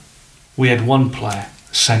 We had one player,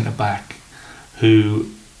 centre back, who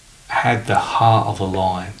had the heart of a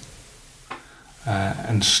lion.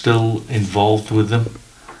 And still involved with them,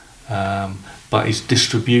 but his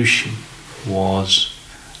distribution was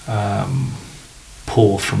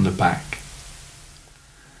poor from the back.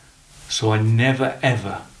 So I never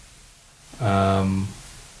ever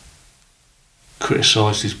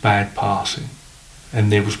criticised his bad passing,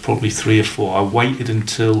 and there was probably 3 or 4. I waited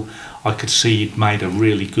until I could see he'd made a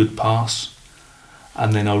really good pass,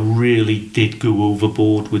 and then I really did go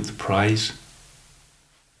overboard with the praise.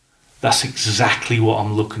 That's exactly what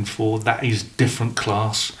I'm looking for. That is different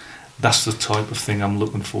class. That's the type of thing I'm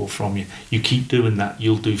looking for from you. You keep doing that,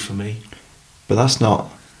 you'll do for me. But that's not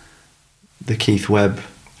the Keith Webb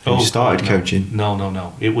who started coaching.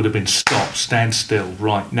 No. It would have been stop, stand still,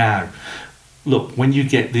 right now. Look, when you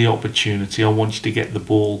get the opportunity, I want you to get the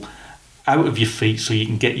ball out of your feet so you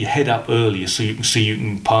can get your head up earlier so you can see you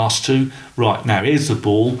can pass to. Right, now here's the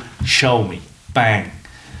ball, show me, bang.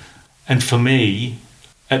 And for me,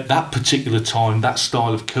 at that particular time, that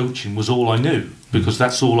style of coaching was all I knew, because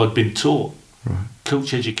that's all I'd been taught. Right.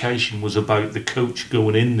 Coach education was about the coach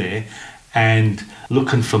going in there and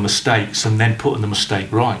looking for mistakes and then putting the mistake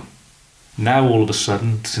right. Now all of a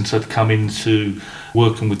sudden, since I'd come into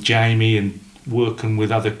working with Jamie and working with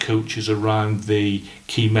other coaches around the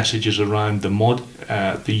key messages around the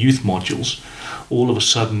youth modules, all of a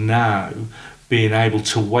sudden now being able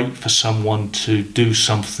to wait for someone to do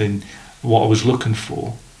something what I was looking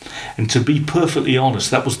for. And to be perfectly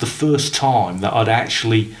honest, that was the first time that I'd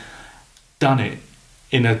actually done it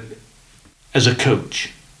as a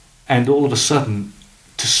coach. And all of a sudden,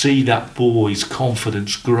 to see that boy's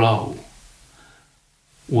confidence grow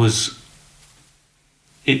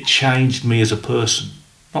it changed me as a person.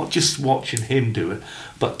 Not just watching him do it,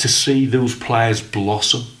 but to see those players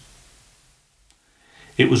blossom.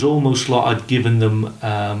 It was almost like I'd given them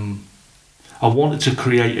I wanted to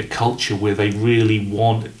create a culture where they really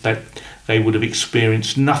wanted that they would have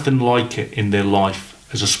experienced nothing like it in their life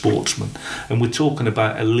as a sportsman. And we're talking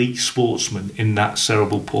about elite sportsmen in that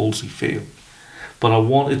cerebral palsy field. But I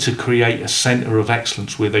wanted to create a centre of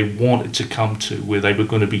excellence where they wanted to come to, where they were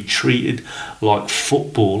going to be treated like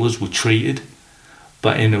footballers were treated,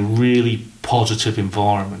 but in a really positive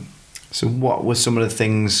environment. So what were some of the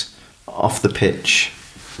things off the pitch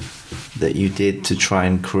that you did to try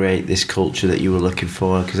and create this culture that you were looking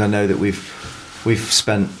for? Because I know that we've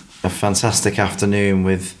spent a fantastic afternoon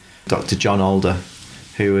with Dr. John Alder,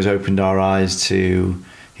 who has opened our eyes to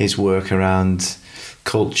his work around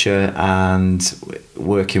culture and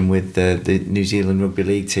working with the New Zealand Rugby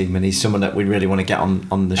League team, and he's someone that we really want to get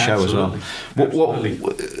on the show as well.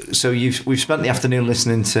 So we've spent the afternoon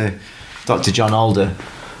listening to Dr. John Alder.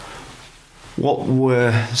 What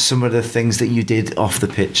were some of the things that you did off the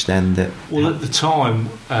pitch then? Well, at the time,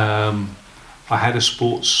 I had a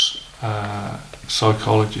sports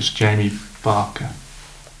psychologist, Jamie Barker.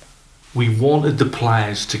 We wanted the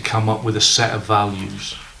players to come up with a set of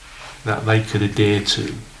values that they could adhere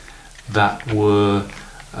to, that were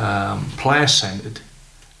player-centred,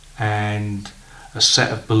 and a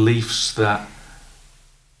set of beliefs that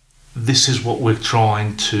this is what we're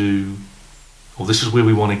trying to, or this is where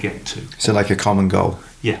we want to get to. So like a common goal?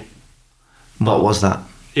 Yeah. What was that?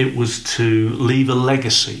 It was to leave a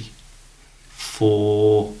legacy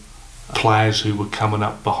for players who were coming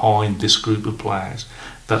up behind this group of players,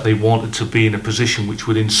 that they wanted to be in a position which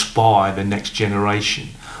would inspire the next generation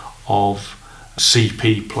of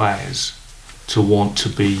CP players to want to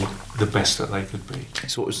be the best that they could be.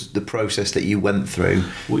 So what was the process that you went through?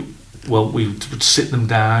 We would sit them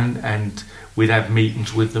down and we'd have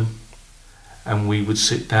meetings with them, and we would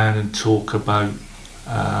sit down and talk about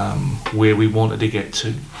where we wanted to get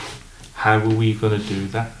to, how were we going to do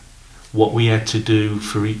that, what we had to do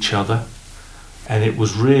for each other, and it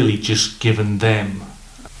was really just giving them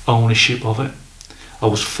ownership of it. I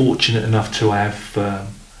was fortunate enough to have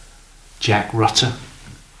Jack Rutter,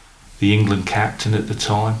 the England captain at the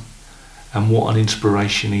time, and what an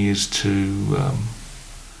inspiration he is to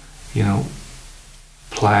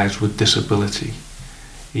players with disability.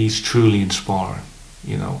 He's truly inspiring.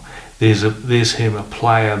 There's him, a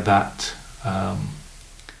player that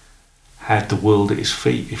had the world at his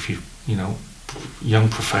feet. Young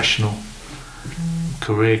professional,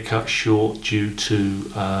 career cut short due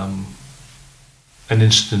to an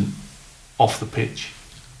incident off the pitch,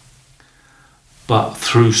 but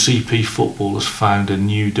through CP football has found a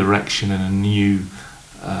new direction and a new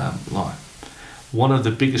life. One of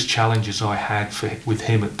the biggest challenges I had with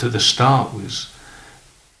him to the start was,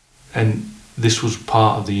 and this was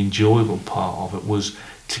part of the enjoyable part of it, was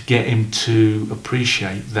to get him to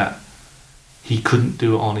appreciate that he couldn't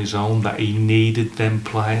do it on his own, that he needed them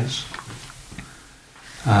players,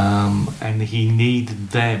 and he needed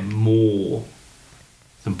them more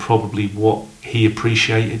than probably what he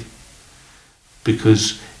appreciated,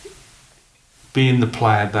 because being the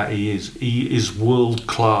player that he is world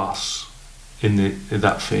class in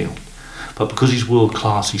that field, but because he's world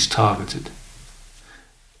class, he's targeted.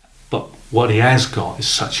 But what he has got is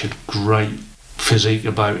such a great physique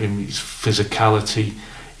about him, his physicality.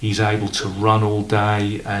 He's able to run all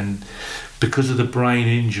day, and because of the brain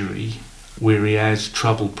injury, where he has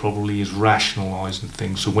trouble probably is rationalising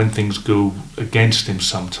things. So when things go against him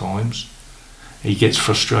sometimes, he gets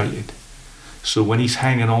frustrated. So when he's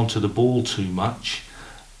hanging on to the ball too much,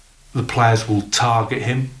 the players will target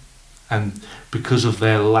him, and because of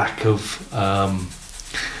their lack of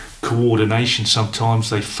coordination, sometimes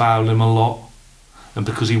they foul him a lot, and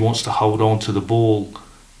because he wants to hold on to the ball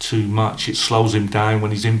too much, it slows him down when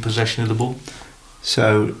he's in possession of the ball.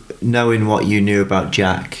 So knowing what you knew about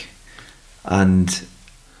Jack and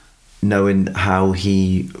knowing how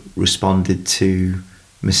he responded to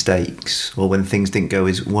mistakes or when things didn't go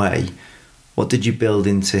his way, what did you build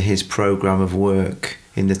into his programme of work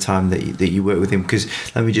in the time that you worked with him? Because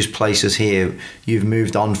let me just place us here. You've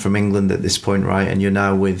moved on from England at this point, right? And you're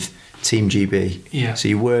now with Team GB. Yeah. So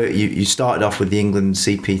you started off with the England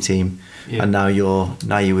CP team, yeah, and now you're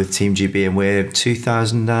with Team GB, and we're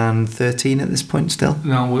 2013 at this point still.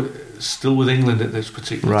 No, we're still with England at this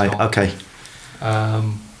particular time. Right. Okay.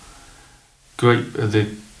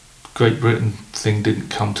 The Great Britain thing didn't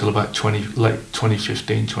come till about late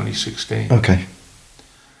 2015, 2016. Okay.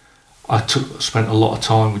 I spent a lot of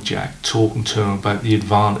time with Jack talking to him about the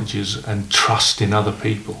advantages and trusting other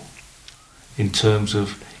people in terms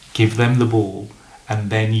of give them the ball and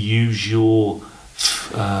then use your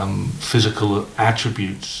physical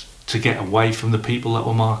attributes to get away from the people that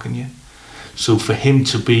were marking you. So for him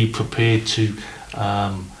to be prepared to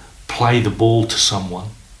play the ball to someone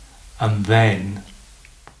and then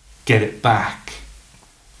get it back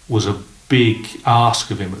was a big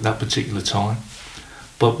ask of him at that particular time.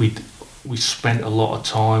 But we spent a lot of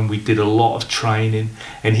time, we did a lot of training,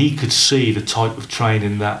 and he could see the type of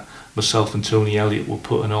training that myself and Tony Elliott were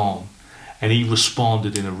putting on, and he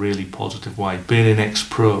responded in a really positive way. Being an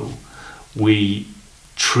ex-pro, we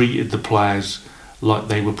treated the players like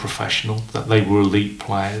they were professional, that they were elite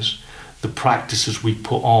players. The practices we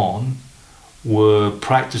put on were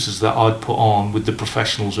practices that I'd put on with the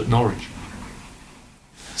professionals at Norwich.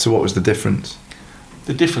 So what was the difference?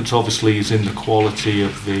 The difference obviously is in the quality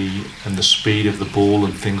of and the speed of the ball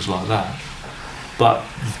and things like that. But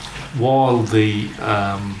while the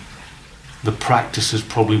practices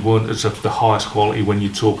probably weren't as of the highest quality when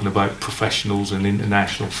you're talking about professionals and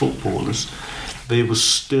international footballers, there was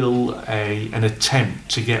still an attempt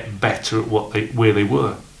to get better at where they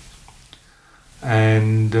were.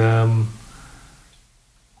 And the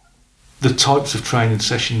types of training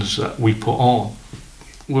sessions that we put on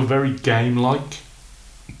were very game-like,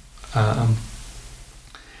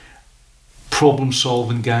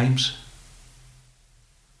 problem-solving games.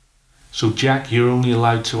 So, Jack, you're only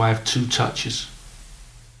allowed to have 2 touches.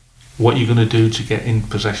 What are you going to do to get in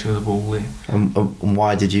possession of the ball there? And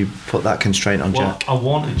why did you put that constraint on Jack? I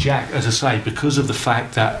wanted Jack, as I say, because of the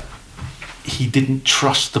fact that he didn't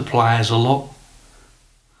trust the players a lot.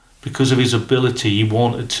 Because of his ability, he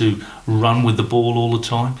wanted to run with the ball all the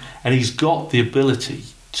time. And he's got the ability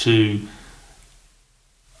to,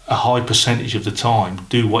 a high percentage of the time,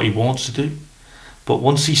 do what he wants to do. But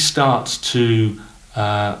once he starts to,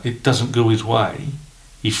 it doesn't go his way,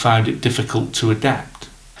 he found it difficult to adapt.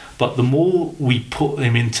 But the more we put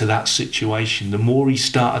him into that situation, the more he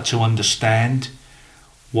started to understand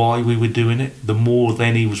why we were doing it, the more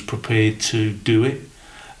then he was prepared to do it.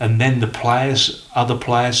 And then other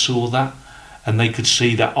players saw that, and they could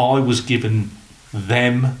see that I was giving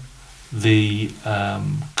them the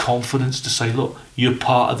confidence to say, look, you're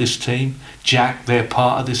part of this team. Jack, they're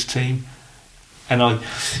part of this team. And I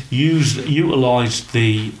utilised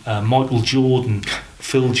the Michael Jordan,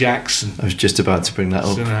 Phil Jackson. I was just about to bring that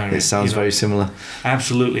up. Scenario, it sounds very similar.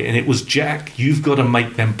 Absolutely. And it was, Jack, you've got to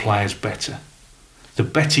make them players better. The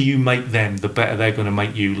better you make them, the better they're going to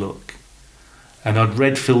make you look. And I'd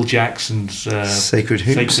read Phil Jackson's Sacred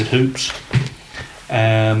Hoops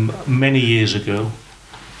many years ago,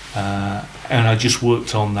 and I just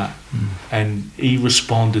worked on that, and he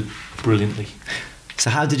responded brilliantly. So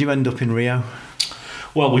how did you end up in Rio?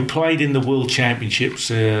 Well, we played in the World Championships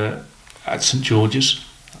at St George's,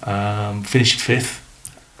 finished 5th.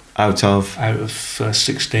 Out of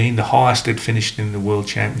 16, the highest they'd finished in the World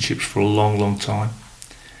Championships for a long, long time.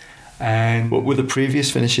 And what were the previous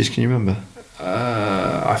finishes, can you remember?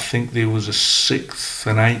 I think there was a 6th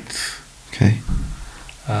and 8th. Okay.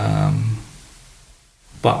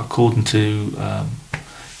 But according to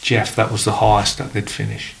Jeff, that was the highest that they'd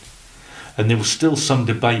finished. And there was still some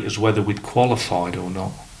debate as whether we'd qualified or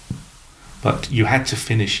not. But you had to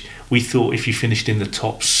finish. We thought if you finished in the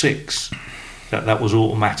top 6, that was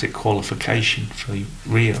automatic qualification for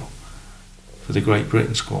Rio, for the Great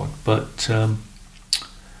Britain squad. But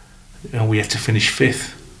we had to finish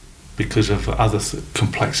 5th because of other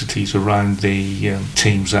complexities around the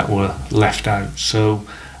teams that were left out. So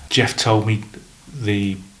Jeff told me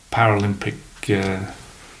the Paralympic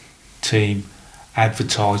team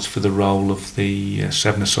advertised for the role of the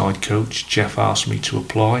 7-a-side coach. Jeff asked me to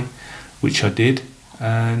apply, which I did,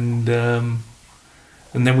 and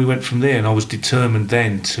then we went from there. And I was determined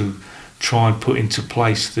then to try and put into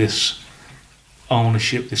place this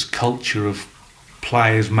ownership, this culture of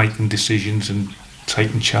players making decisions and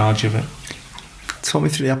taking charge of it. Talk me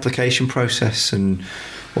through the application process, and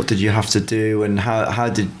what did you have to do, and how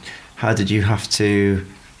did you have to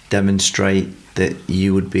demonstrate that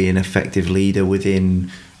you would be an effective leader within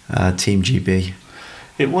Team GB?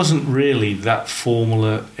 It wasn't really that formal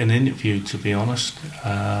an interview, to be honest.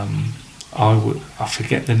 I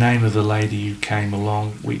forget the name of the lady who came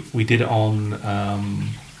along. We did it on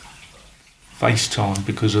FaceTime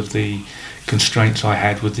because of the constraints I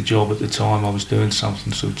had with the job at the time. I was doing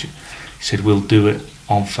something, so he said we'll do it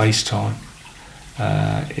on FaceTime,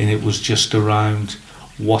 and it was just around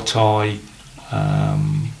what I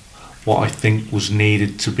think was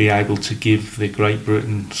needed to be able to give the Great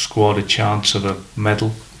Britain squad a chance of a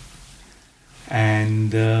medal.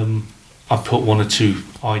 And I put 1 or 2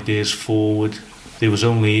 ideas forward. There was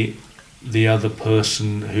only the other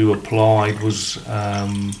person who applied was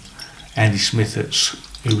Andy Smith,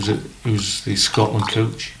 who was the Scotland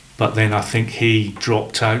coach. But then I think he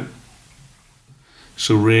dropped out.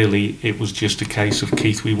 So really, it was just a case of,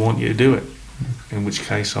 Keith, we want you to do it. In which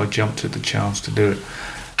case, I jumped at the chance to do it.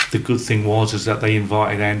 the good thing was that they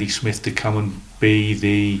invited Andy Smith to come and be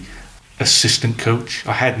the assistant coach.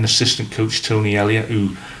 I had an assistant coach, Tony Elliott,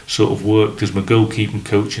 who sort of worked as my goalkeeping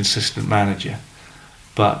coach and assistant manager.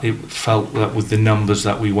 But it felt that with the numbers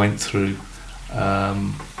that we went through,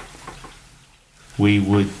 we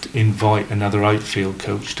would invite another outfield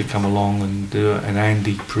coach to come along and do it. And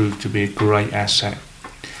Andy proved to be a great asset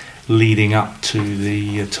leading up to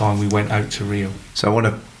the time we went out to Rio. So I want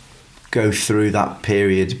to go through that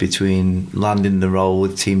period between landing the role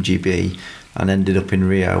with Team GB and ended up in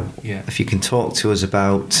Rio. Yeah. If you can talk to us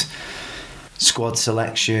about squad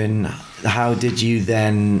selection, how did you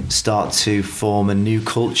then start to form a new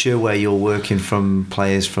culture where you're working from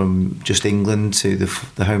players from just England to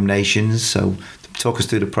the home nations? So talk us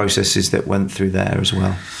through the processes that went through there as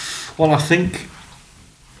well. Well, I think,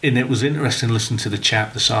 and it was interesting listening to the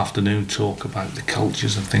chap this afternoon talk about the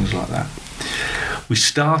cultures and things like that. We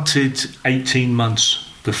started 18 months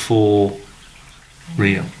before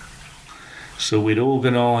Rio. So we'd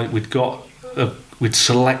organised, we'd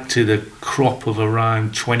selected a crop of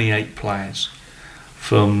around 28 players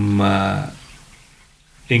from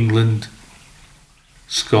England,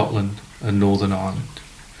 Scotland and Northern Ireland.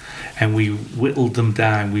 And we whittled them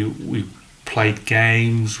down. We played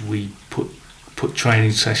games, we put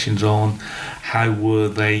training sessions on. How were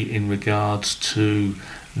they in regards to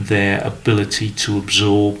their ability to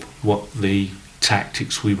absorb what the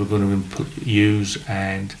tactics we were going to use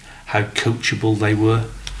and how coachable they were.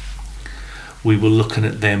 We were looking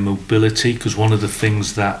at their mobility, because one of the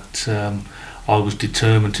things that I was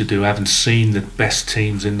determined to do, having seen the best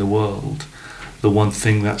teams in the world, the one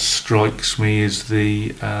thing that strikes me is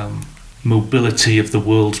the mobility of the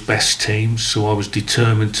world's best teams. So I was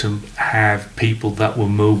determined to have people that were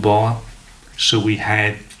mobile. So we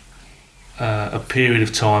had a period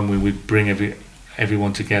of time where we'd bring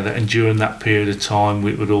everyone together, and during that period of time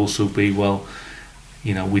it would also be,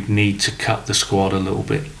 we'd need to cut the squad a little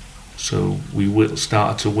bit. So we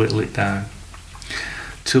started to whittle it down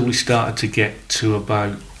till we started to get to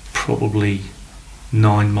about probably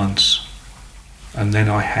 9 months, and then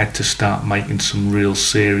I had to start making some real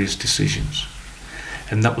serious decisions,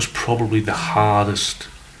 and that was probably the hardest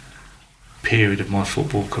period of my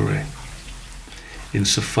football career,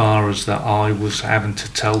 insofar as that I was having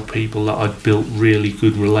to tell people that I'd built really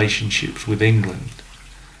good relationships with England,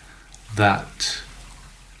 that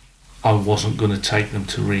I wasn't going to take them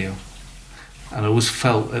to Rio. And I always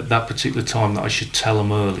felt at that particular time that I should tell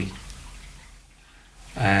them early.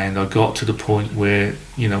 And I got to the point where,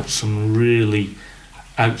 some really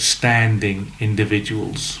outstanding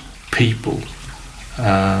individuals, people,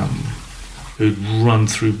 who'd run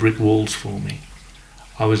through brick walls for me,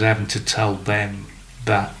 I was having to tell them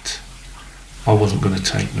that I wasn't going to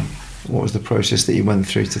take them. What was the process that you went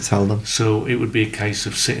through to tell them? So it would be a case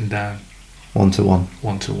of sitting down one-to-one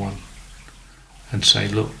and say,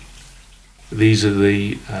 look, these are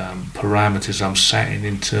the parameters I'm setting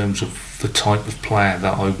in terms of the type of player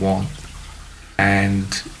that I want,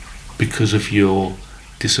 and because of your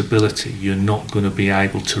disability you're not going to be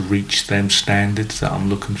able to reach them standards that I'm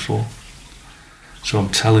looking for. So I'm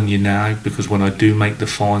telling you now, because when I do make the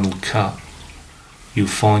final cut, you'll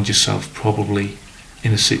find yourself probably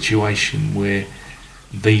in a situation where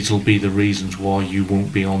these will be the reasons why you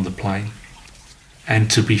won't be on the plane.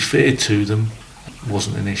 And to be fair to them,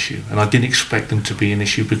 wasn't an issue, and I didn't expect them to be an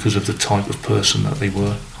issue because of the type of person that they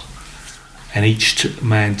were, and each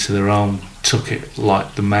man to their own took it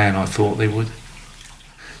like the man I thought they would.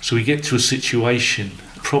 So we get to a situation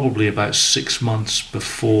probably about 6 months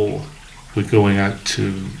before we're going out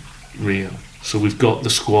to Rio. So we've got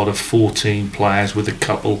the squad of 14 players with a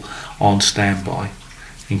couple on standby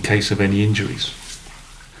in case of any injuries.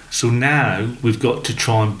 So now we've got to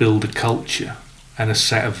try and build a culture and a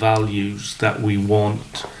set of values that we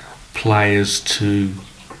want players to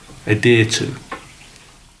adhere to.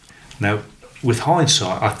 Now, with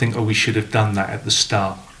hindsight, I think we should have done that at the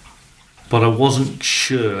start, but I wasn't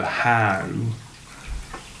sure how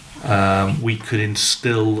we could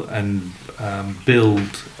instill and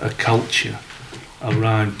build a culture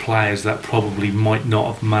around players that probably might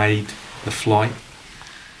not have made the flight.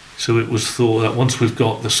 So it was thought that once we've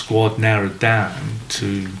got the squad narrowed down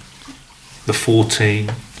to the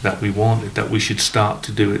 14 that we wanted, that we should start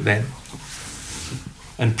to do it then.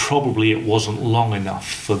 And probably it wasn't long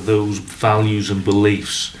enough for those values and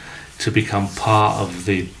beliefs to become part of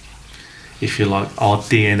the, if you like, our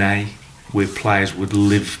DNA, where players would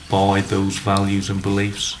live by those values and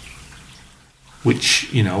beliefs,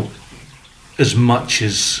 which, as much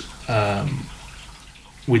as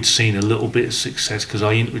we'd seen a little bit of success, because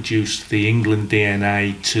I introduced the England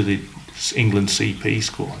DNA to the England CP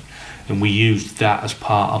squad, and we used that as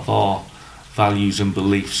part of our values and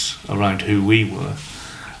beliefs around who we were.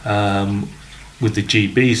 With the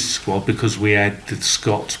GB squad, because we had the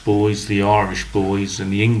Scots boys, the Irish boys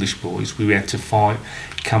and the English boys, we had to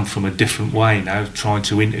come from a different way now, trying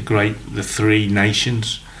to integrate the three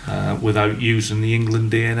nations without using the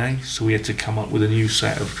England DNA. So we had to come up with a new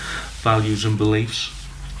set of values and beliefs.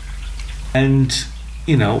 And,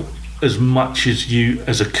 you know, as much as you,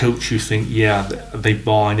 as a coach, you think, yeah, they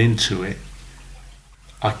buying into it,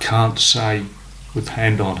 I can't say with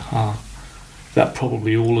hand on heart that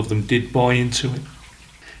probably all of them did buy into it.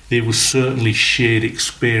 There were certainly shared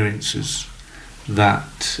experiences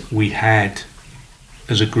that we had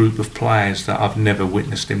as a group of players that I've never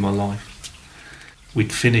witnessed in my life.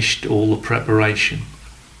 We'd finished all the preparation.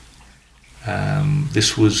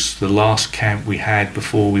 This was the last camp we had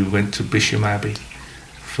before we went to Bisham Abbey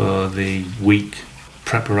for the week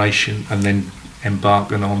preparation and then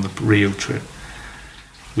embarking on the Rio trip.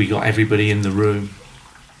 We got everybody in the room,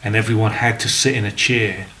 and everyone had to sit in a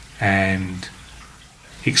chair and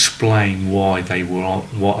explain why they were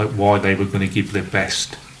going to give their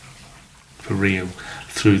best for Rio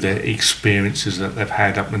through their experiences that they've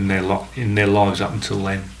had up in their lives up until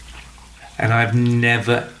then. And I've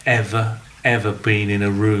never ever been in a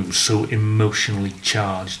room so emotionally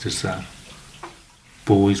charged as that.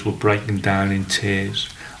 Boys were breaking down in tears.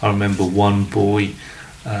 I remember one boy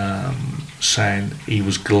saying he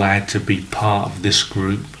was glad to be part of this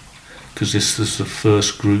group because this was the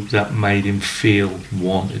first group that made him feel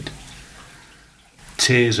wanted.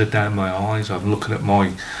 Tears are down my eyes. I'm looking at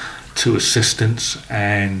my two assistants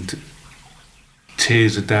and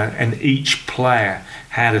tears are down, and each player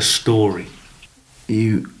had a story.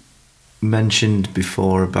 You mentioned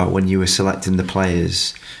before about when you were selecting the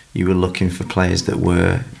players, you were looking for players that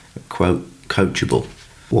were, quote, coachable.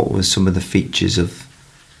 What were some of the features of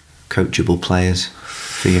coachable players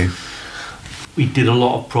for you? We did a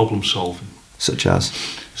lot of problem solving. Such as?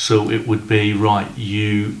 So it would be,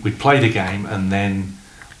 we'd play the game and then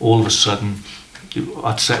all of a sudden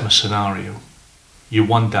I'd set them a scenario. You're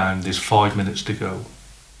one down, there's 5 minutes to go.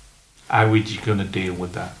 How are you going to deal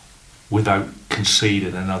with that without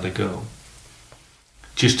conceding another goal?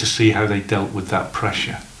 Just to see how they dealt with that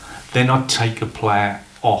pressure. Then I'd take a player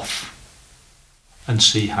off and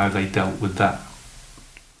see how they dealt with that.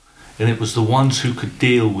 And it was the ones who could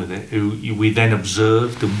deal with it, who we then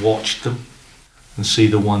observed and watched them and see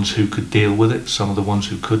the ones who could deal with it, some of the ones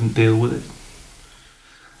who couldn't deal with it.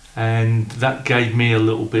 And that gave me a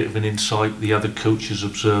little bit of an insight. The other coaches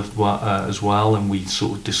observed as well, and we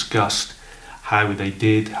sort of discussed how they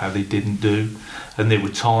did, how they didn't do. And there were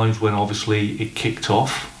times when obviously it kicked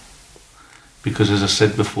off, because as I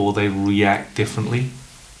said before, they react differently.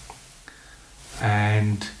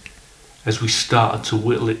 And as we started to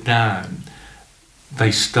whittle it down,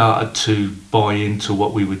 they started to buy into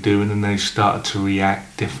what we were doing, and they started to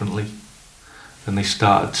react differently. And they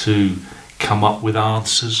started to come up with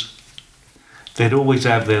answers. They'd always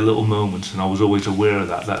have their little moments, and I was always aware of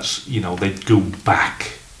that. That's, they'd go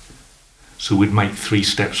back. So we'd make 3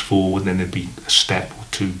 steps forward, then there'd be a step or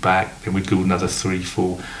 2 back, then we'd go another 3,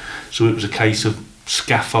 4. So it was a case of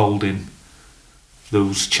scaffolding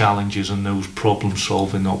those challenges and those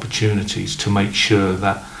problem-solving opportunities to make sure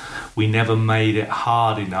that we never made it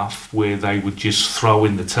hard enough where they would just throw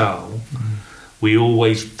in the towel. Mm. We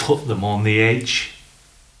always put them on the edge,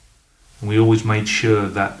 and we always made sure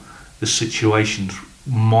that the situations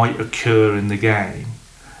might occur in the game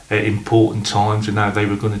at important times and how they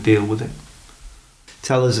were going to deal with it.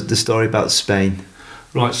 Tell us the story about Spain.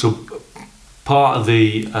 Right, so part of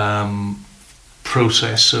the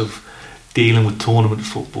process of dealing with tournament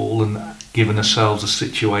football and giving ourselves a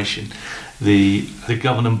situation, the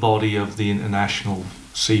governing body of the international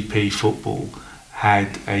CP football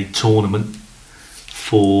had a tournament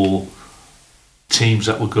for teams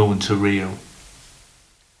that were going to Rio.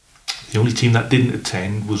 The only team that didn't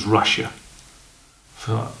attend was Russia,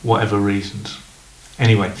 for whatever reasons.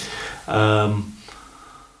 Anyway,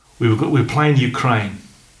 we were playing Ukraine,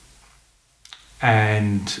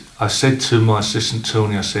 and I said to my assistant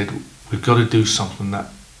Tony, I said, we've got to do something that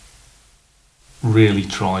really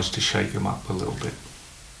tries to shake them up a little bit.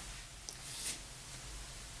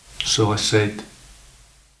 So I said,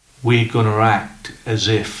 we're going to act as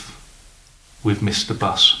if we've missed the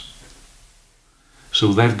bus.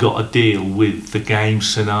 So they've got to deal with the game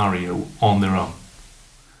scenario on their own.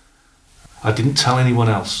 I didn't tell anyone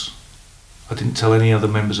else. I didn't tell any other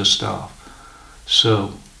members of staff.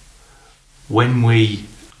 So when we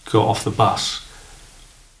got off the bus,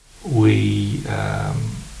 we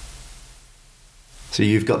So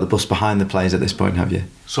you've got the bus behind the players at this point, have you?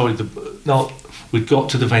 Sorry, we'd got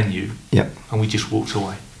to the venue, Yep. and we just walked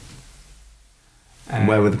away. And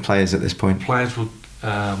where were the players at this point? Players were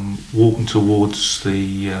walking towards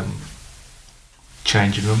the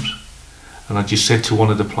changing rooms, and I just said to one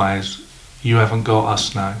of the players, "You haven't got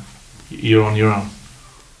us now. You're on your own."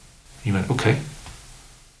 He went, "Okay."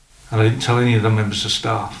 And I didn't tell any of the members of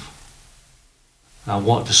staff. I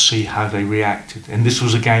wanted to see how they reacted. And this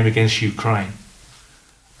was a game against Ukraine,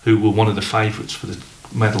 who were one of the favourites for the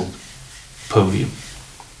medal podium.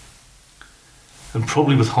 And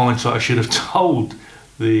probably with hindsight, I should have told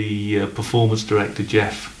the performance director,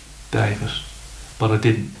 Jeff Davis, but I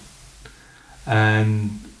didn't.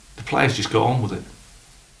 And the players just got on with it.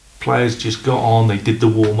 Players just got on, they did the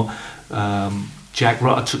warm-up. Jack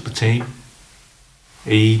Rutter took the team.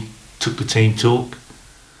 He took the team talk.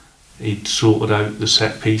 He'd sorted out the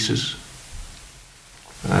set pieces.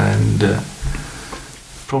 And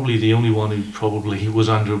probably the only one who probably was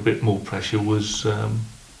under a bit more pressure was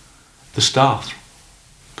the staff,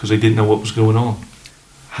 because they didn't know what was going on.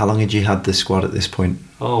 How long had you had the squad at this point?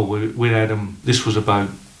 Oh, we had them. This was about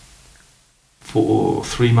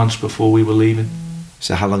 3 months before we were leaving.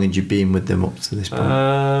 So how long had you been with them up to this point?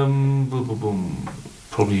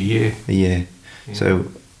 Probably a year. A year. Yeah. So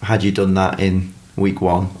had you done that in week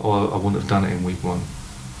one? Oh, I wouldn't have done it in week one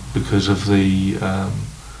because of the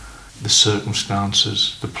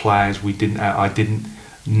circumstances, the players. I didn't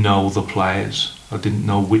know the players. I didn't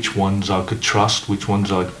know which ones I could trust, which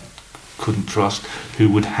ones I couldn't trust, who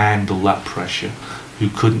would handle that pressure, who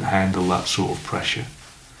couldn't handle that sort of pressure.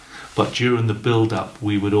 But during the build-up,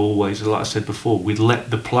 we would always, like I said before, we'd let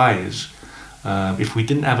the players, if we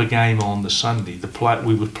didn't have a game on the Sunday,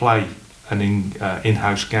 we would play an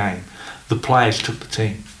in-house game. The players took the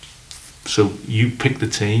team. So you pick the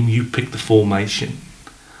team, you pick the formation,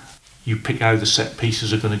 you pick how the set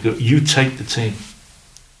pieces are going to go. You take the team.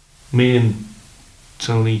 Me and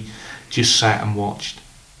Tony just sat and watched.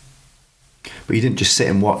 But you didn't just sit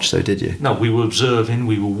and watch, though, did you? No, we were observing,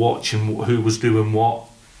 we were watching who was doing what,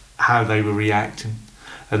 how they were reacting,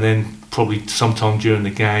 and then probably sometime during the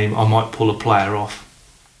game I might pull a player off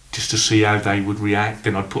just to see how they would react.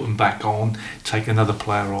 Then I'd put them back on, take another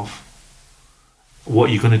player off. What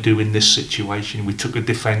are you going to do in this situation? We took a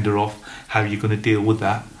defender off. How are you going to deal with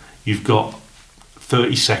that? You've got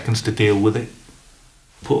 30 seconds to deal with it.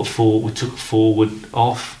 We took a forward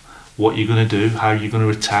off. What are you going to do? How are you going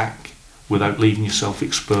to attack without leaving yourself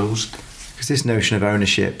exposed? Because this notion of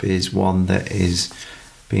ownership is one that is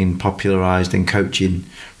being popularised in coaching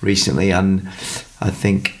recently, and I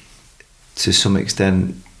think to some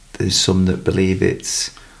extent there's some that believe it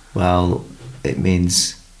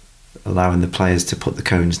means allowing the players to put the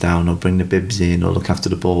cones down or bring the bibs in or look after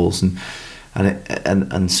the balls,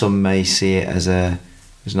 and some may see it as an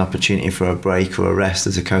opportunity for a break or a rest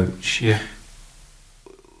as a coach. Yeah.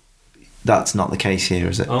 That's not the case here,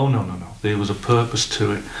 is it? Oh, no. There was a purpose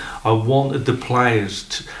to it. I wanted the players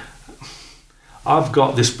to... I've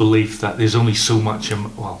got this belief that there's only so much,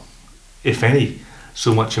 if any,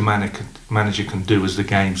 so much a manager can do as the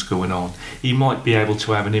game's going on. He might be able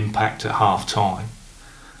to have an impact at half-time,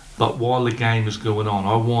 but while the game is going on,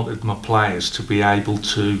 I wanted my players to be able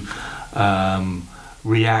to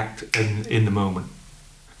react in the moment,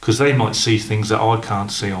 because they might see things that I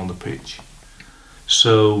can't see on the pitch.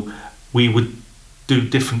 So we would do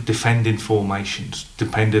different defending formations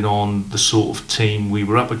depending on the sort of team we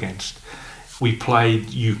were up against. We played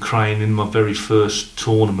Ukraine in my very first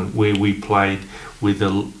tournament, where we played with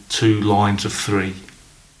 2 lines of 3.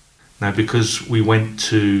 Now, because I went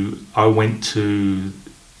to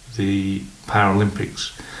the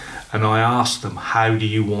Paralympics, and I asked them, how do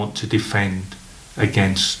you want to defend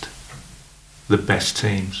against the best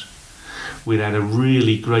teams? We'd had a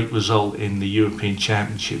really great result in the European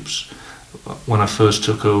Championships when I first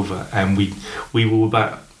took over, and we were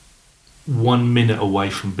about 1 minute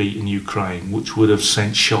away from beating Ukraine, which would have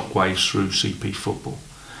sent shockwaves through CP football.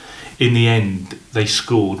 In the end, they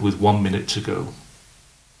scored with 1 minute to go,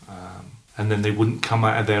 and then they wouldn't come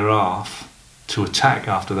out of their half to attack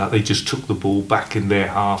after that. They just took the ball back in their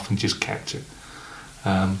half and just kept it.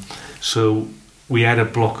 So we had a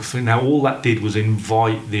block of... Now, all that did was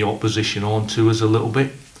invite the opposition onto us a little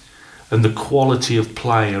bit, and the quality of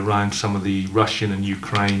play around some of the Russian and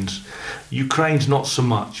Ukraine's not so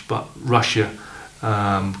much, but Russia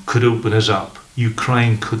could open us up.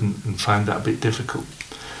 Ukraine couldn't, and found that a bit difficult.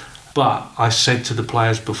 But I said to the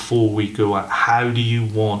players before we go out, how do you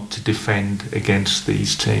want to defend against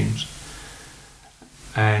these teams?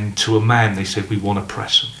 And to a man, they said, we want to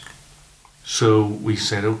press them. So we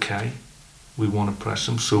said, okay, we want to press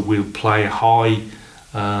them. So we'll play a high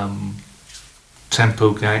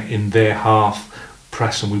tempo game in their half,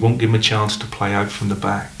 press them. We won't give them a chance to play out from the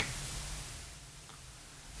back.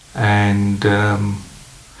 And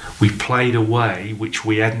we played away, which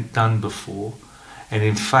we hadn't done before. And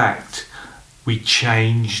in fact, we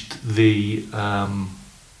changed the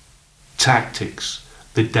tactics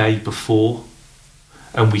the day before,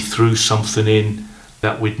 and we threw something in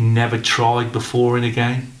that we'd never tried before in a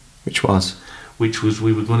game. Which was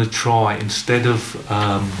we were going to try, instead of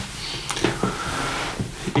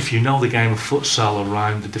if you know the game of futsal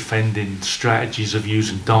around the defending strategies of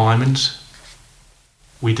using diamonds,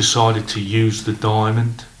 we decided to use the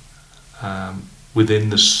diamond within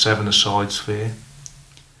the 7-a-side sphere.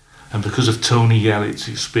 And because of Tony Elliot's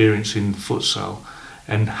experience in futsal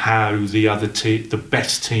and how the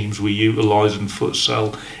best teams were utilising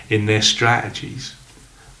futsal in their strategies,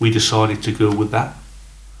 we decided to go with that.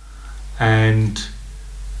 And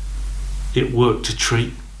it worked a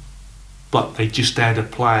treat, but they just had a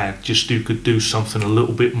player who could do something a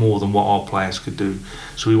little bit more than what our players could do.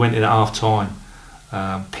 So we went in at half time,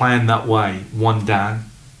 playing that way, 1 down.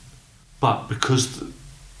 But because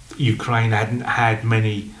Ukraine hadn't had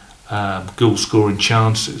many goal scoring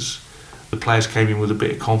chances, the players came in with a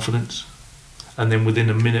bit of confidence, and then within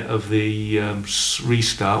a minute of the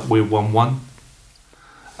restart, we're 1-1,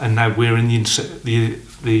 and now we're in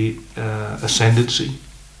the ascendancy.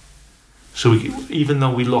 So even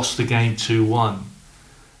though we lost the game 2-1,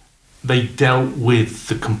 they dealt with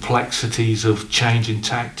the complexities of changing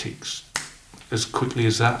tactics as quickly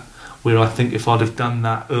as that, where I think if I'd have done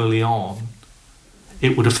that early on,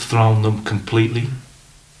 it would have thrown them completely.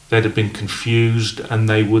 They'd have been confused and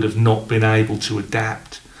they would have not been able to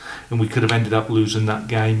adapt, and we could have ended up losing that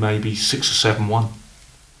game maybe 6 or 7-1.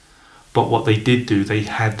 But what they did do, they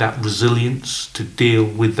had that resilience to deal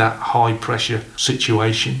with that high pressure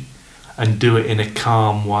situation and do it in a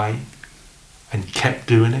calm way, and kept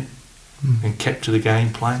doing it and kept to the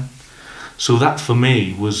game plan. So that for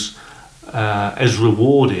me was as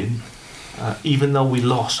rewarding. Even though we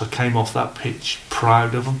lost, I came off that pitch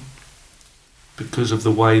proud of them because of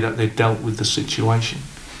the way that they dealt with the situation.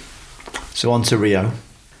 So on to Rio.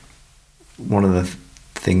 One of the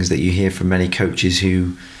things that you hear from many coaches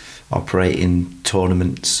who operate in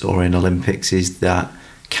tournaments or in Olympics is that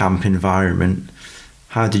camp environment.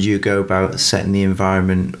 How did you go about setting the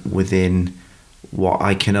environment within what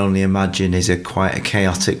I can only imagine is quite a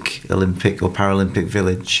chaotic Olympic or Paralympic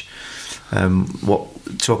village?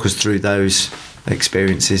 Talk us through those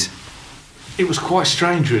experiences. It was quite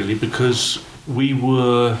strange, really, because we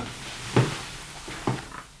were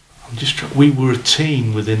a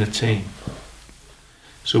team within a team.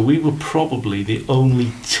 So we were probably the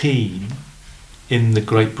only team in the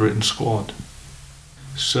Great Britain squad.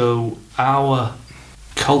 So our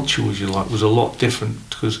culture, as you like, was a lot different,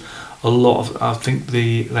 because I think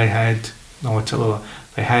they had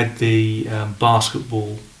the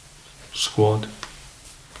basketball squad,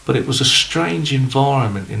 but it was a strange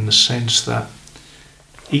environment in the sense that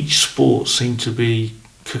each sport seemed to be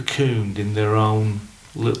cocooned in their own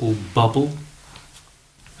little bubble,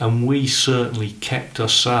 and we certainly kept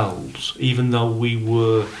ourselves, even though we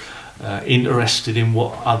were interested in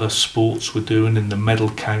what other sports were doing, and the medal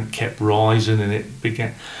count kept rising, and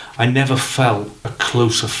I never felt a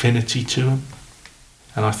close affinity to them,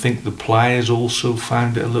 and I think the players also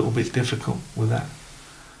found it a little bit difficult with that,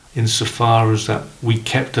 insofar as that we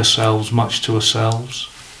kept ourselves much to ourselves.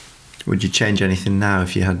 Would you change anything now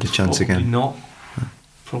if you had the chance again?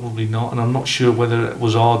 Probably not, and I'm not sure whether it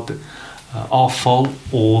was our fault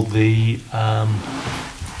or the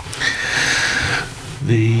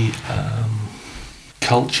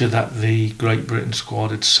culture that the Great Britain squad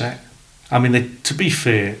had set. I mean, to be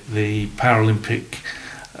fair, the Paralympic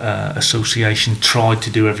Association tried to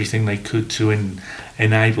do everything they could to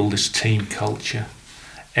enable this team culture.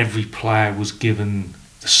 Every player was given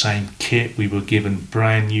the same kit. We were given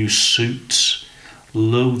brand new suits,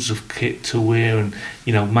 loads of kit to wear, and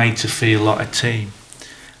made to feel like a team.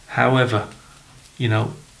 However,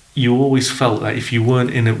 you always felt that if you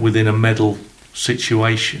weren't in it within a medal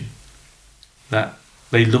situation, that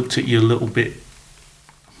they looked at you a little bit,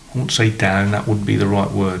 I won't say down, that wouldn't be the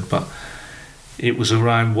right word, but it was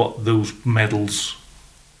around what those medals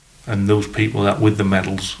and those people that with the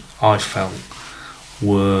medals, I felt,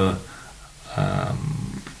 were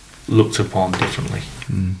looked upon differently.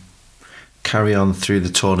 Carry on through the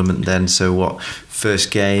tournament then. So what,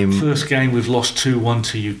 first game we've lost 2-1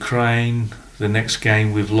 to Ukraine. The next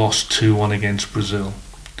game we've lost 2-1 against Brazil,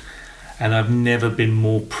 and I've never been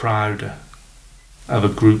more prouder of a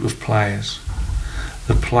group of players.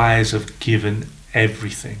 The players have given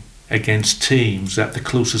everything against teams that the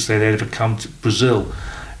closest they'd ever come to. Brazil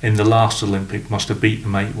in the last Olympic must have beat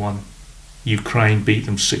them 8-1. Ukraine beat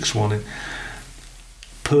them 6-1.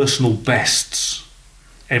 Personal bests,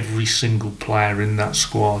 every single player in that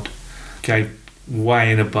squad gave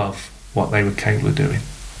way and above what they were capable of doing.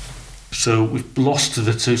 So we've lost to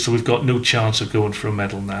the two, so we've got no chance of going for a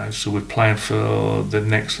medal now. So we're playing for the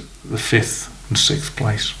 5th and 6th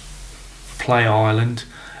place. Play Ireland,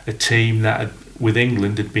 a team that with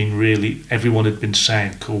England had been really, everyone had been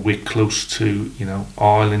saying, cool, we're close to,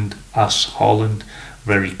 Ireland, us, Holland,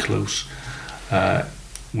 very close.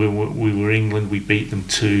 We were England, we beat them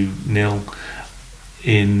 2-0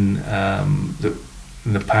 in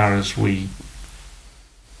the Paris. We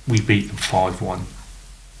beat them 5-1,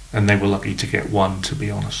 and they were lucky to get one, to be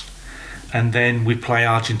honest. And then we play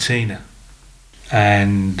Argentina,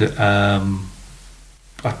 and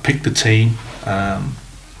I picked the team.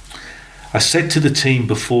 I said to the team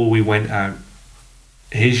before we went out,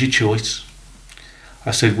 here's your choice.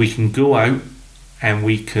 I said we can go out and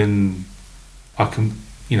we can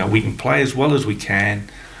play as well as we can,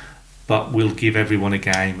 but we'll give everyone a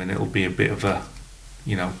game and it'll be a bit of a,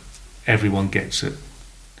 everyone gets it.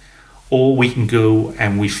 Or we can go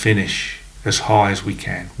and we finish as high as we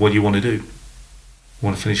can. What do you want to do? We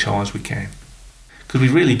want to finish high as we can. Because we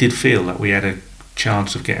really did feel that we had a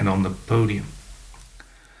chance of getting on the podium.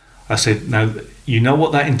 I said, now, you know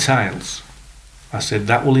what that entails? I said,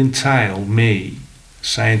 that will entail me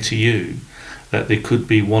saying to you that there could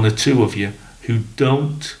be one or two of you who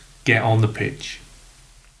don't get on the pitch.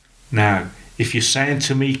 Now, if you're saying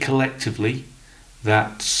to me collectively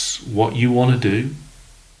that's what you want to do,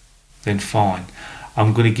 then fine.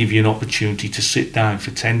 I'm going to give you an opportunity to sit down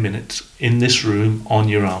for 10 minutes in this room on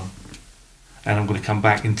your own. And I'm going to come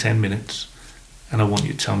back in 10 minutes and I want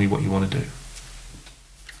you to tell me what you want to do.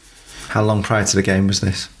 How long prior to the game was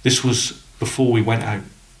this? This was before we went out.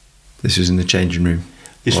 This was in the changing room?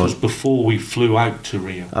 This was before we flew out to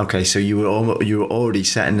Rio. Okay, so you were already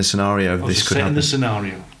setting the scenario of this could happen. Setting the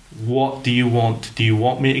scenario. What do you want? Do you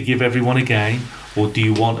want me to give everyone a game, or do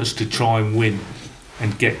you want us to try and win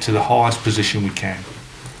and get to the highest position we can?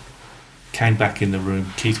 Came back in the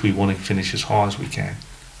room. Keith, we want to finish as high as we can.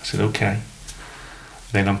 I said, okay.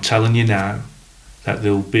 Then I'm telling you now that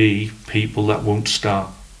there'll be people that won't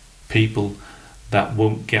start, people that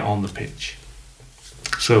won't get on the pitch.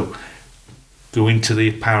 So, go into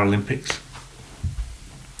the Paralympics,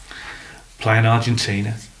 playing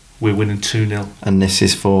Argentina, we're winning 2-0. And this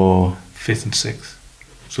is for? 5th and 6th.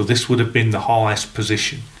 So this would have been the highest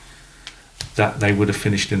position that they would have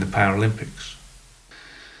finished in the Paralympics.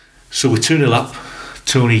 So we're 2-0 up.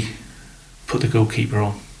 Tony put the goalkeeper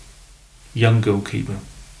on. Young goalkeeper.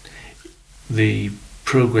 The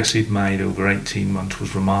progress he'd made over 18 months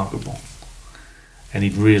was remarkable. And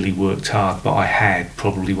he'd really worked hard, but I had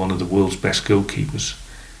probably one of the world's best goalkeepers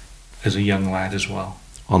as a young lad as well.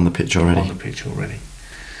 On the pitch already? On the pitch already.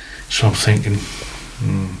 So I'm thinking,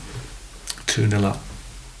 2-0 up,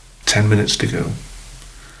 10 minutes to go.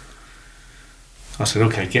 I said,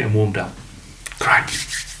 okay, get him warmed up. Great.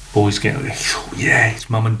 Boys get, oh yeah, his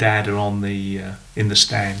mum and dad are on the in the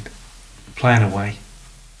stand, playing away.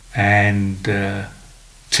 And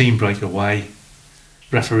team break away.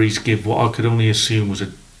 Referees give what I could only assume was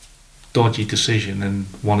a dodgy decision, and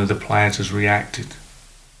one of the players has reacted.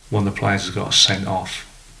 One of the players has got us sent off.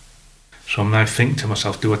 So I'm now thinking to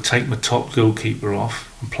myself, do I take my top goalkeeper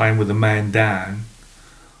off and playing with a man down,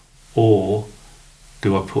 or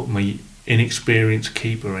do I put my inexperienced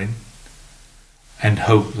keeper in and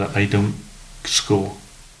hope that they don't score?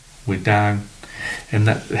 We're down, and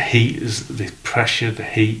that the heat is the pressure, the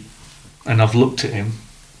heat. And I've looked at him,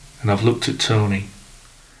 and I've looked at Tony,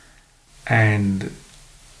 and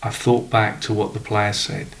I've thought back to what the player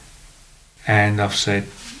said, and I've said,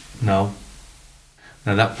 no.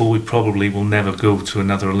 Now that boy probably will never go to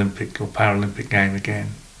another Olympic or Paralympic game again.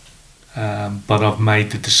 But I've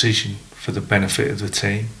made the decision for the benefit of the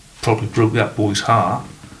team. Probably broke that boy's heart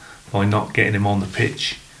by not getting him on the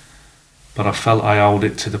pitch. But I felt I owed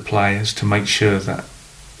it to the players to make sure that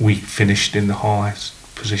we finished in the highest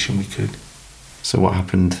position we could. So what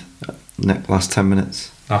happened last 10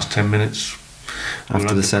 minutes? Last 10 minutes.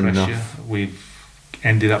 After the sending off? We've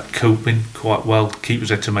ended up coping quite well. The keepers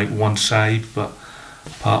had to make one save, but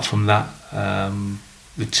apart from that,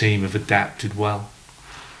 the team have adapted well.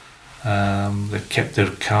 They've kept their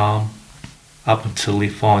calm up until the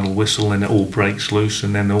final whistle, and it all breaks loose,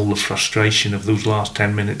 and then all the frustration of those last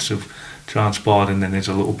 10 minutes have transpired, and then there's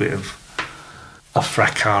a little bit of a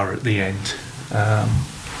fracas at the end.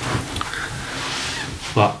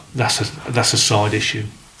 But that's a side issue.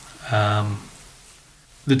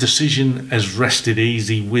 The decision has rested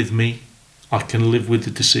easy with me. I can live with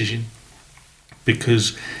the decision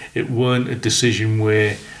because it weren't a decision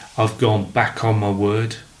where I've gone back on my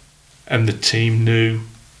word and the team knew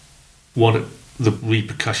what the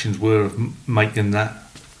repercussions were of making that.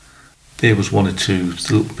 There was one or two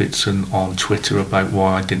little bits on Twitter about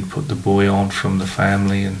why I didn't put the boy on from the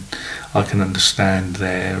family, and I can understand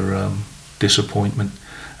their disappointment,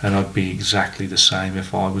 and I'd be exactly the same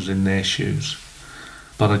if I was in their shoes.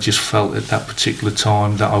 But I just felt at that particular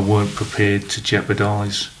time that I weren't prepared to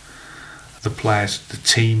jeopardise the players, the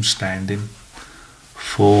team standing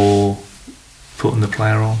for putting the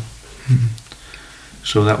player on.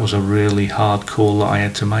 So that was a really hard call that I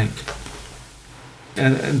had to make.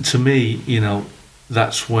 And to me,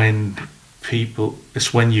 that's when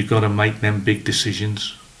it's when you've got to make them big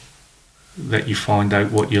decisions that you find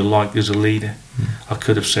out what you're like as a leader. I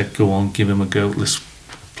could have said, go on, give him a go, let's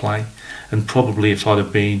play. And probably if I'd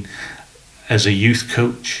have been as a youth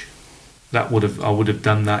coach, I would have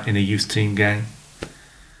done that in a youth team game.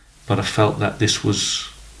 But I felt that this was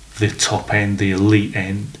the top end, the elite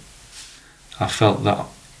end. I felt that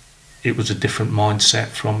it was a different mindset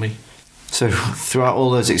from me. So throughout all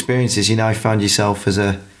those experiences, you now found yourself as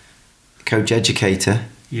a coach educator.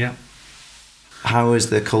 Yeah. How has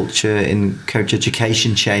the culture in coach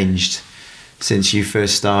education changed since you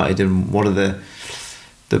first started, and what are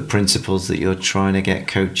the principles that you're trying to get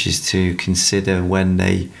coaches to consider when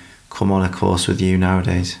they come on a course with you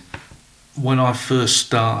nowadays? When I first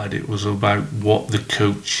started, it was about what the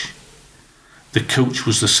coach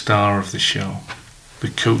was the star of the show. The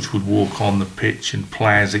coach would walk on the pitch and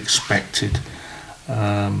players expected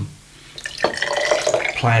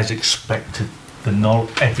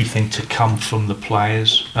everything to come from the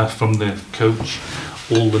players, from the coach.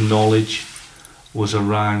 All the knowledge was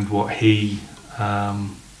around what he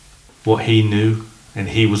knew, and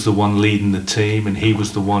he was the one leading the team, and he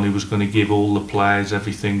was the one who was going to give all the players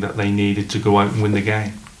everything that they needed to go out and win the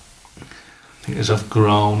game. I think as I've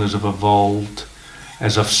grown, as I've evolved,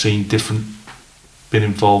 as I've been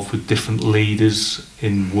involved with different leaders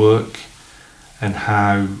in work, and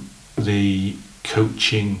how the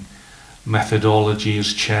coaching methodology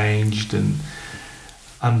has changed, and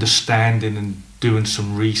understanding and doing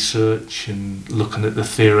some research and looking at the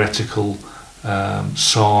theoretical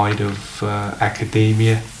side of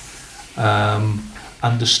academia,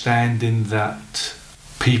 understanding that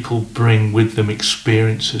people bring with them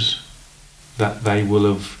experiences that they will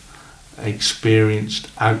have experienced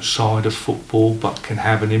outside of football but can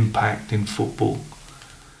have an impact in football.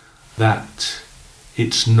 That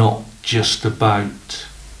it's not just about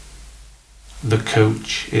the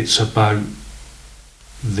coach, it's about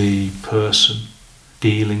the person,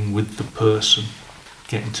 dealing with the person,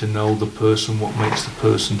 getting to know the person, what makes the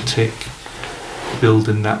person tick,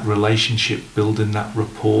 building that relationship, building that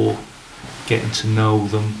rapport, getting to know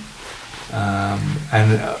them,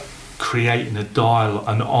 and creating a dialogue,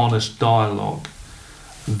 an honest dialogue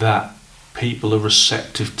that people are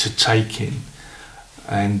receptive to taking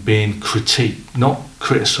and being critiqued, not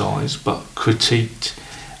criticised, but critiqued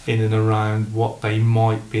in and around what they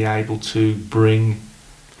might be able to bring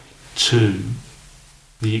to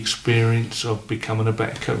the experience of becoming a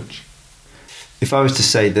better coach. If I was to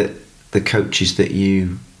say that the coaches that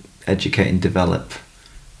you educate and develop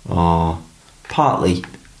are partly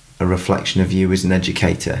a reflection of you as an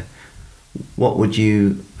educator, what would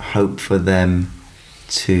you hope for them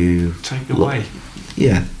to take away?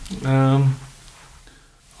 Yeah.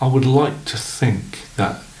 I would like to think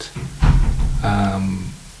that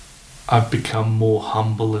I've become more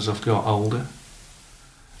humble as I've got older,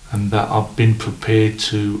 and that I've been prepared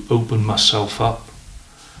to open myself up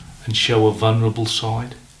and show a vulnerable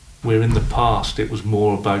side, where in the past it was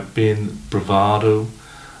more about being bravado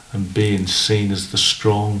and being seen as the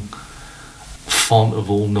strong font of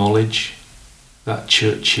all knowledge, that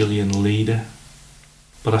Churchillian leader.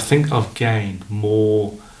 But I think I've gained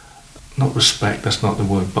more, not respect, that's not the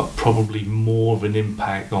word, but probably more of an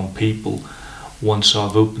impact on people once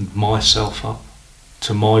I've opened myself up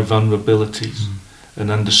to my vulnerabilities and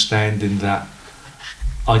understanding that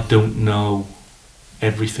I don't know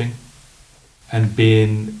everything, and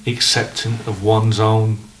being acceptant of one's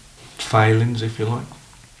own failings, if you like.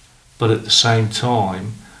 But at the same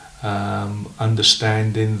time,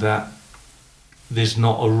 understanding that there's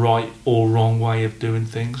not a right or wrong way of doing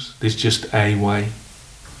things. There's just a way.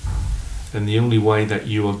 And the only way that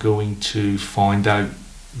you are going to find out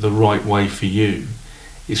the right way for you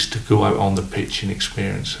is to go out on the pitch and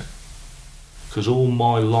experience it. Because all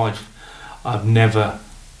my life I've never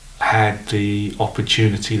had the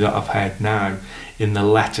opportunity that I've had now in the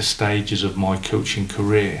latter stages of my coaching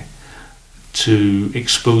career to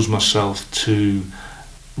expose myself to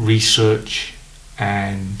research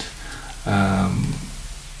and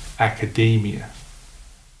academia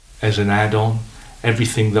as an add-on.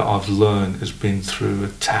 Everything that I've learned has been through a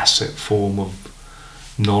tacit form of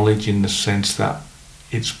knowledge, in the sense that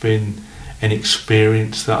it's been an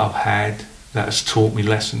experience that I've had that has taught me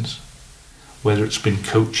lessons, whether it's been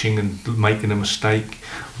coaching and making a mistake,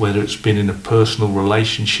 whether it's been in a personal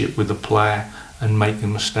relationship with a player and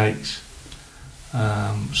making mistakes.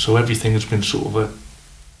 So everything has been sort of a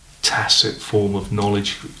tacit form of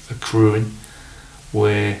knowledge accruing,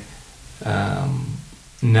 where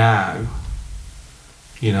now,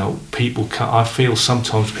 you know, I feel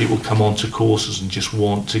sometimes people come onto courses and just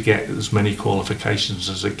want to get as many qualifications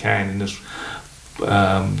as they can in as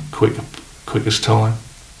quickest time.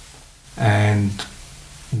 And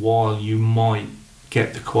while you might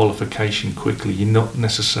get the qualification quickly, you're not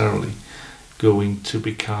necessarily going to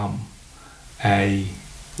become a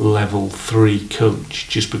level 3 coach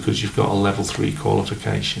just because you've got a level 3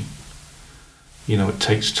 qualification. You know, it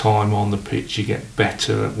takes time on the pitch. You get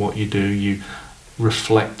better at what you do. You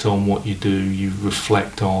reflect on what you do. You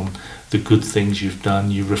reflect on the good things you've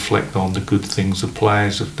done. You reflect on the good things the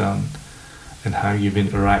players have done and how you've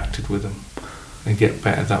interacted with them, and get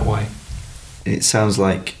better that way. It sounds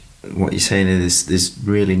like what you're saying is there's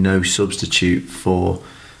really no substitute for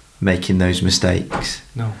making those mistakes.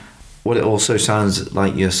 No. What it also sounds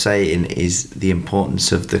like you're saying is the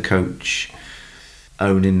importance of the coach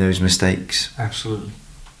owning those mistakes. Absolutely.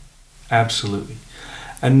 Absolutely.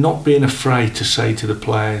 And not being afraid to say to the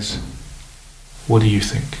players, what do you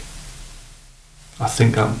think? I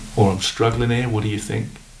think I'm struggling here, what do you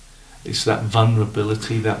think? It's that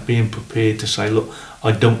vulnerability, that being prepared to say, look,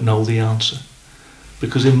 I don't know the answer.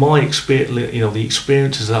 Because in my experience, you know, the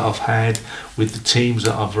experiences that I've had with the teams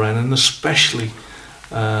that I've run, and especially,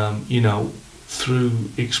 you know, through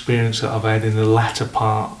experience that I've had in the latter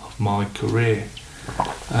part of my career,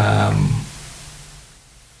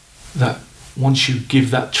 that once you give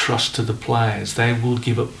that trust to the players, they will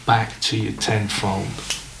give it back to you tenfold.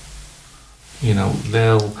 You know,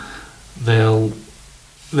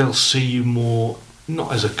 they'll see you more,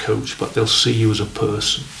 not as a coach, but they'll see you as a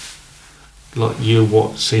person. Like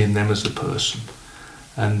you're seeing them as a person.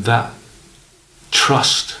 And that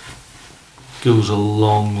trust goes a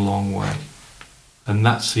long, long way. And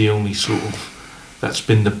that's the only that's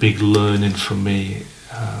been the big learning for me.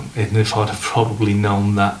 And if I'd have probably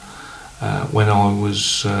known that when I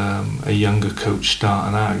was a younger coach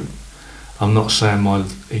starting out, I'm not saying my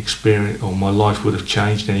experience or my life would have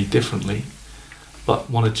changed any differently, but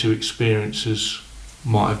one or two experiences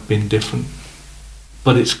might have been different.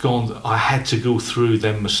 But it's gone. I had to go through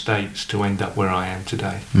them mistakes to end up where I am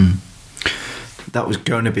today. That was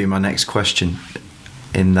going to be my next question,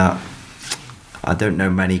 in that I don't know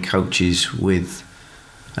many coaches with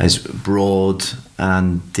as broad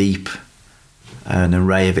and deep an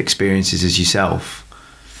array of experiences as yourself.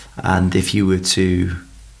 And if you were to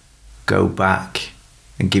go back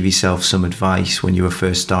and give yourself some advice when you were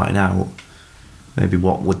first starting out, maybe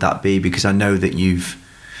what would that be? Because I know that you've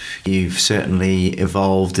certainly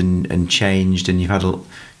evolved and changed, and you've had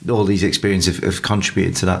all these experiences have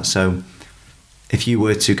contributed to that. So if you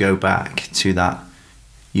were to go back to that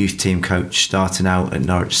youth team coach starting out at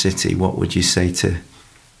Norwich City, what would you say to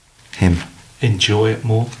him? Enjoy it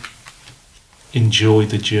more. Enjoy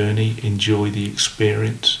the journey. Enjoy the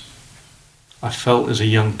experience. I felt as a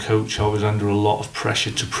young coach I was under a lot of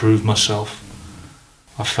pressure to prove myself.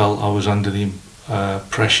 I felt I was under the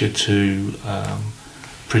pressure to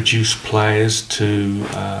produce players, to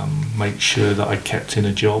make sure that I kept in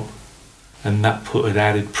a job, and that put an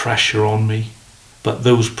added pressure on me. But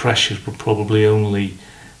those pressures were probably only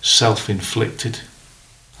self-inflicted.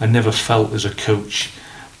 I never felt as a coach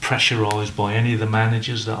pressurised by any of the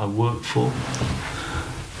managers that I worked for.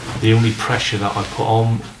 The only pressure that I put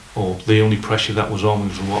on, or the only pressure that was on,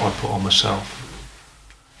 was what I put on myself.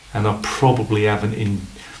 And I probably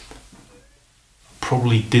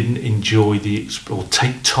didn't enjoy or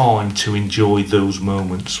take time to enjoy those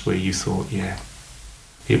moments where you thought, yeah,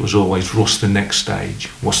 it was always, what's the next stage?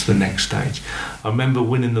 What's the next stage? I remember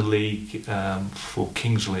winning the league for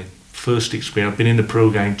Kings Lynn. First experience. I've been in the pro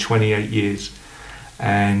game 28 years,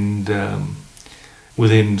 and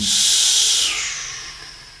within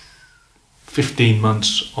 15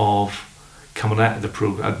 months of coming out of the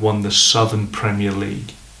pro, I'd won the Southern Premier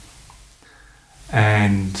League,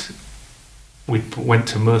 and we went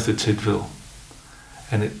to Merthyr Tydfil,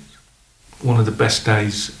 and one of the best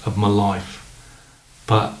days of my life.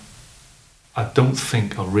 But I don't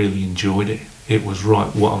think I really enjoyed it. It was,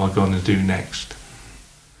 right, what am I going to do next?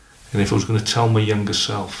 And if I was going to tell my younger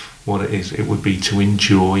self what it is, it would be to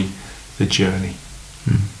enjoy the journey.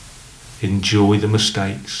 Enjoy the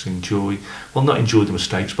mistakes, not enjoy the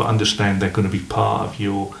mistakes, but understand they're going to be part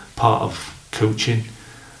of coaching,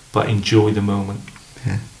 but enjoy the moment.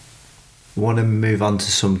 Yeah. I want to move on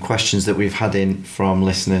to some questions that we've had in from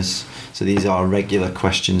listeners. So these are regular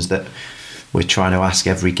questions that we're trying to ask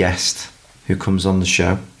every guest who comes on the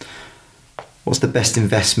show. What's the best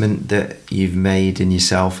investment that you've made in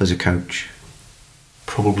yourself as a coach?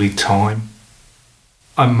 Probably time.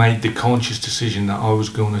 I made the conscious decision that I was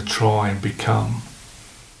going to try and become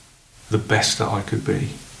the best that I could be.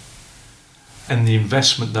 And the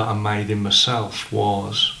investment that I made in myself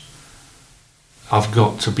was, I've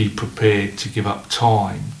got to be prepared to give up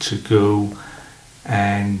time to go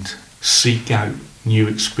and seek out new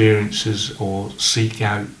experiences, or seek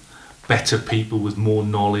out better people with more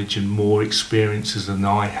knowledge and more experiences than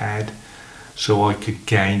I had, so I could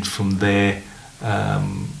gain from their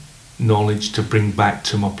knowledge to bring back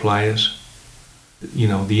to my players. You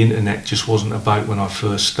know, the internet just wasn't about when I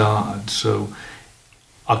first started, so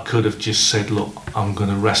I could have just said, look, I'm going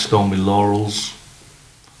to rest on my laurels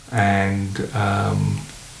and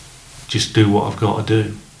just do what I've got to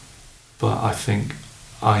do. But I think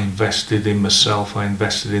I invested in myself, I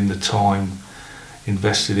invested in time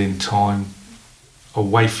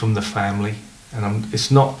away from the family, and it's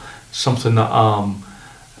not something that I'm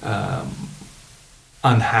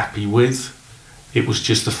unhappy with. It was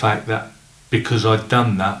just the fact that because I'd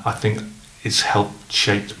done that, I think it's helped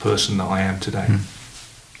shape the person that I am today.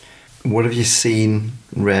 What have you seen,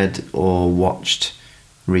 read or watched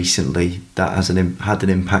recently that has had an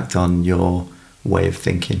impact on your way of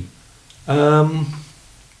thinking?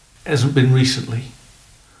 Hasn't been recently.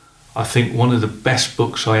 I think one of the best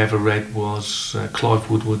books I ever read was Clive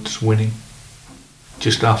Woodward's Winning,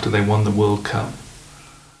 just after they won the World Cup.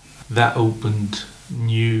 That opened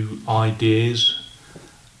new ideas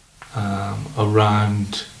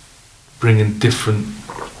around bringing different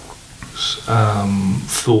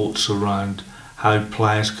thoughts around how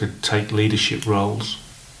players could take leadership roles,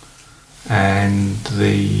 and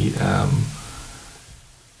the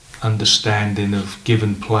understanding of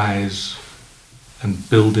giving players and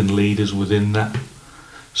building leaders within that.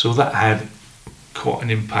 So that had quite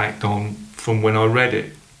an impact on, from when I read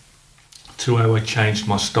it to how I changed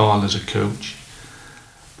my style as a coach.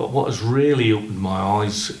 But what has really opened my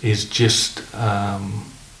eyes is just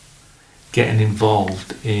getting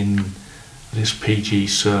involved in this PG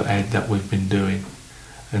Cert Ed that we've been doing,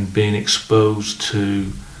 and being exposed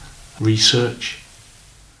to research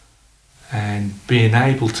and being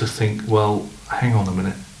able to think, well, hang on a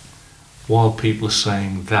minute, while people are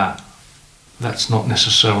saying that, that's not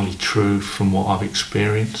necessarily true from what I've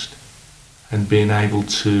experienced, and being able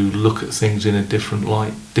to look at things in a different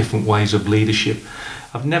light, different ways of leadership.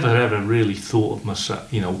 I've never ever really thought of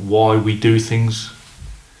myself, why we do things.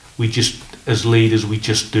 We just, as leaders, we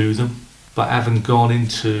just do them. But having gone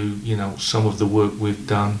into, some of the work we've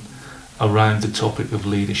done around the topic of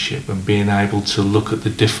leadership, and being able to look at the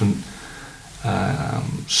different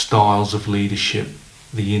styles of leadership,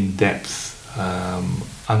 the in-depth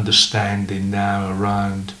understanding now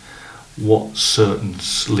around what certain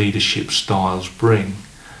leadership styles bring,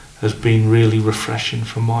 has been really refreshing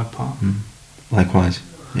for my part. Likewise,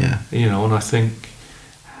 yeah. And I think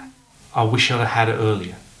I wish I'd had it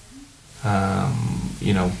earlier,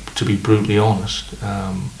 to be brutally honest.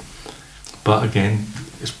 But again,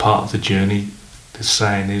 it's part of the journey. The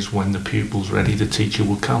saying is, when the pupil's ready, the teacher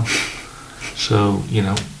will come. So,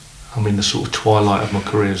 I'm in the sort of twilight of my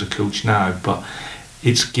career as a coach now, but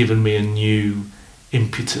it's given me a new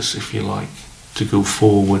impetus, if you like, to go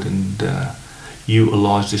forward and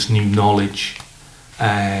utilise this new knowledge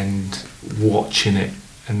and watching it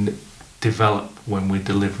and develop when we're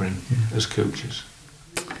delivering as coaches.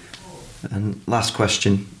 And last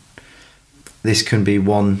question. This can be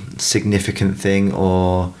one significant thing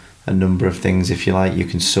or a number of things, if you like. You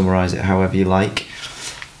can summarise it however you like.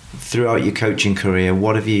 Throughout your coaching career,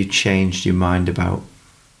 what have you changed your mind about?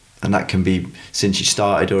 And that can be since you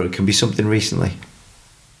started, or it can be something recently.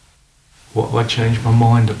 What have I changed my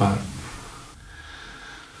mind about?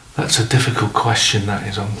 That's a difficult question, that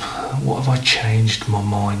is. What have I changed my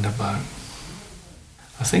mind about?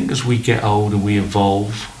 I think as we get older, we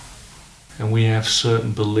evolve, and we have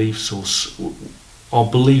certain beliefs, or our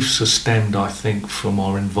beliefs are stemmed, I think, from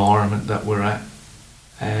our environment that we're at.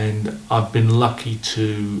 And I've been lucky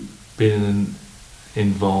to be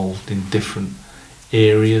involved in different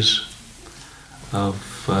areas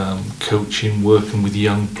coaching, working with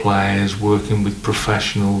young players, working with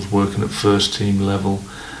professionals, working at first team level,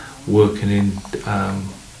 working in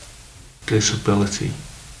disability.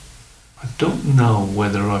 I don't know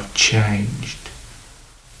whether I've changed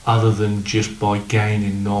other than just by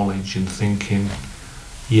gaining knowledge and thinking,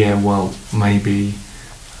 yeah, well, maybe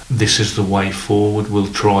this is the way forward,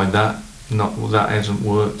 we'll try that. Not that hasn't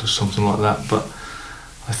worked or something like that, but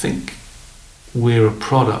I think we're a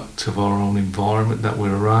product of our own environment that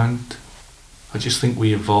we're around. I just think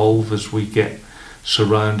we evolve as we get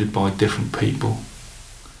surrounded by different people.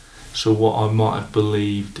 So what I might have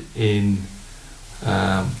believed in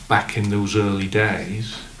back in those early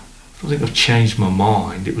days, I don't think I've changed my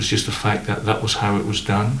mind. It was just the fact that that was how it was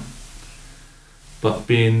done. But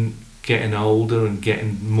getting older and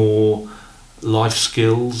getting more life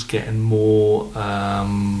skills, getting more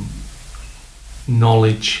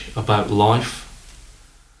knowledge about life,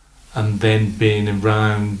 and then being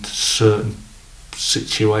around certain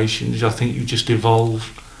situations, I think you just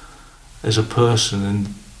evolve as a person.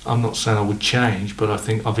 And I'm not saying I would change, but I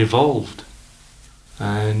think I've evolved.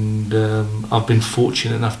 And I've been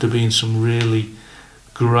fortunate enough to be in some really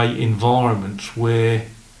great environments where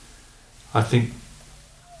I think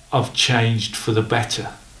I've changed for the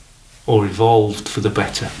better, or evolved for the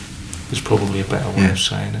better, is probably a better way of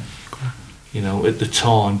saying it. You know, at the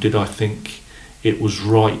time, did I think it was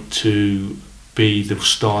right to be the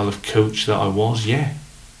style of coach that I was? Yeah,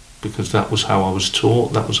 because that was how I was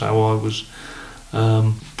taught, that was how I was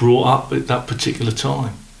brought up at that particular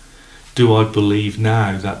time. Do I believe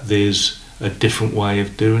now that there's a different way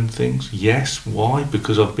of doing things? Yes. Why?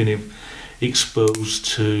 Because I've been exposed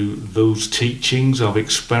to those teachings, I've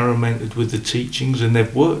experimented with the teachings, and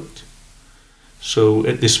they've worked. So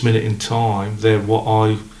at this minute in time, they're what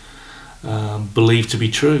I believe to be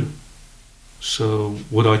true. So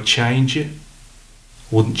would I change it?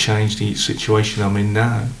 Wouldn't change the situation I'm in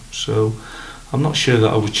now. So I'm not sure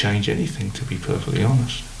that I would change anything, to be perfectly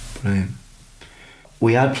honest. Brilliant.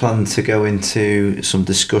 We had planned to go into some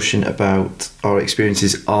discussion about our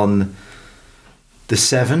experiences on the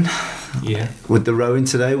Severn with the rowing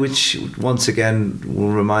today, which once again will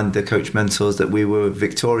remind the coach mentors that we were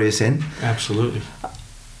victorious in. Absolutely.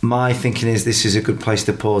 My thinking is this is a good place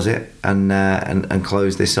to pause it and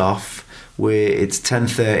close this off. It's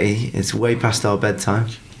 10:30. It's way past our bedtime.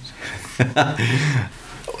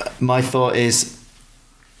 My thought is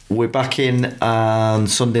we're back in on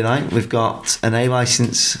Sunday night. We've got an A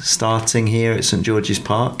licence starting here at St George's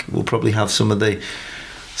Park. We'll probably have some of the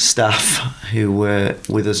staff who were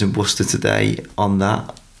with us in Worcester today on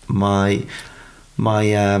that. My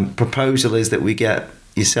proposal is that we get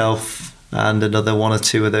yourself and another one or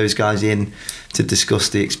two of those guys in to discuss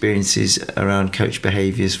the experiences around coach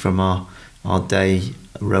behaviours from our day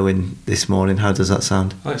rowing this morning. How does that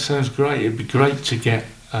sound? That sounds great. It'd be great to get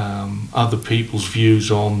other people's views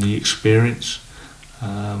on the experience.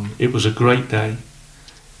 It was a great day.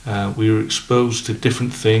 We were exposed to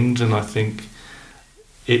different things, and I think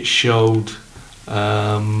it showed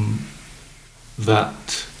that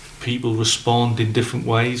people respond in different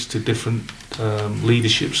ways to different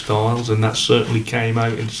leadership styles, and that certainly came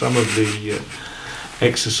out in some of the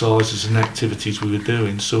exercises and activities we were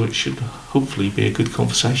doing. So it should hopefully be a good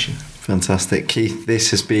conversation. Fantastic. Keith,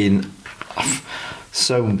 this has been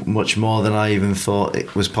so much more than I even thought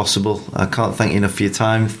it was possible. I can't thank you enough for your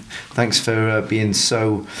time. Thanks for being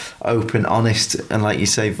so open, honest, and like you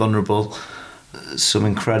say, vulnerable. Some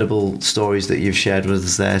incredible stories that you've shared with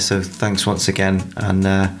us there, so thanks once again, and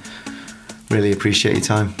really appreciate your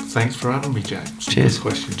time. Thanks for having me, James. Cheers. Good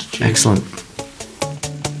questions. Cheers. Excellent.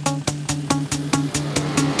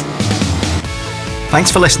 Thanks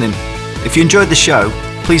for listening. If you enjoyed the show,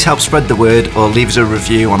 please help spread the word or leave us a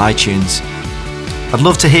review on iTunes. I'd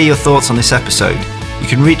love to hear your thoughts on this episode. You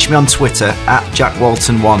can reach me on Twitter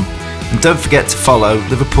 @JackWalton1, and don't forget to follow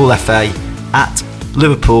Liverpool FA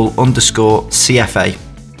 @Liverpool_CFA.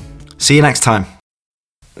 See you next time.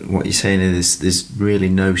 What you're saying is there's really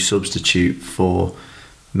no substitute for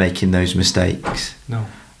making those mistakes. No.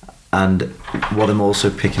 And what I'm also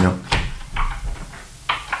picking up.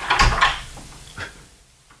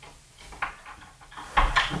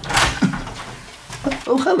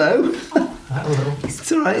 Oh, hello. Hello.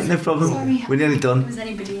 It's alright, no problem. Sorry. We're nearly done. Was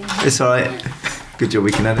anybody in? It's alright. Good job,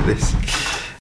 we can edit this.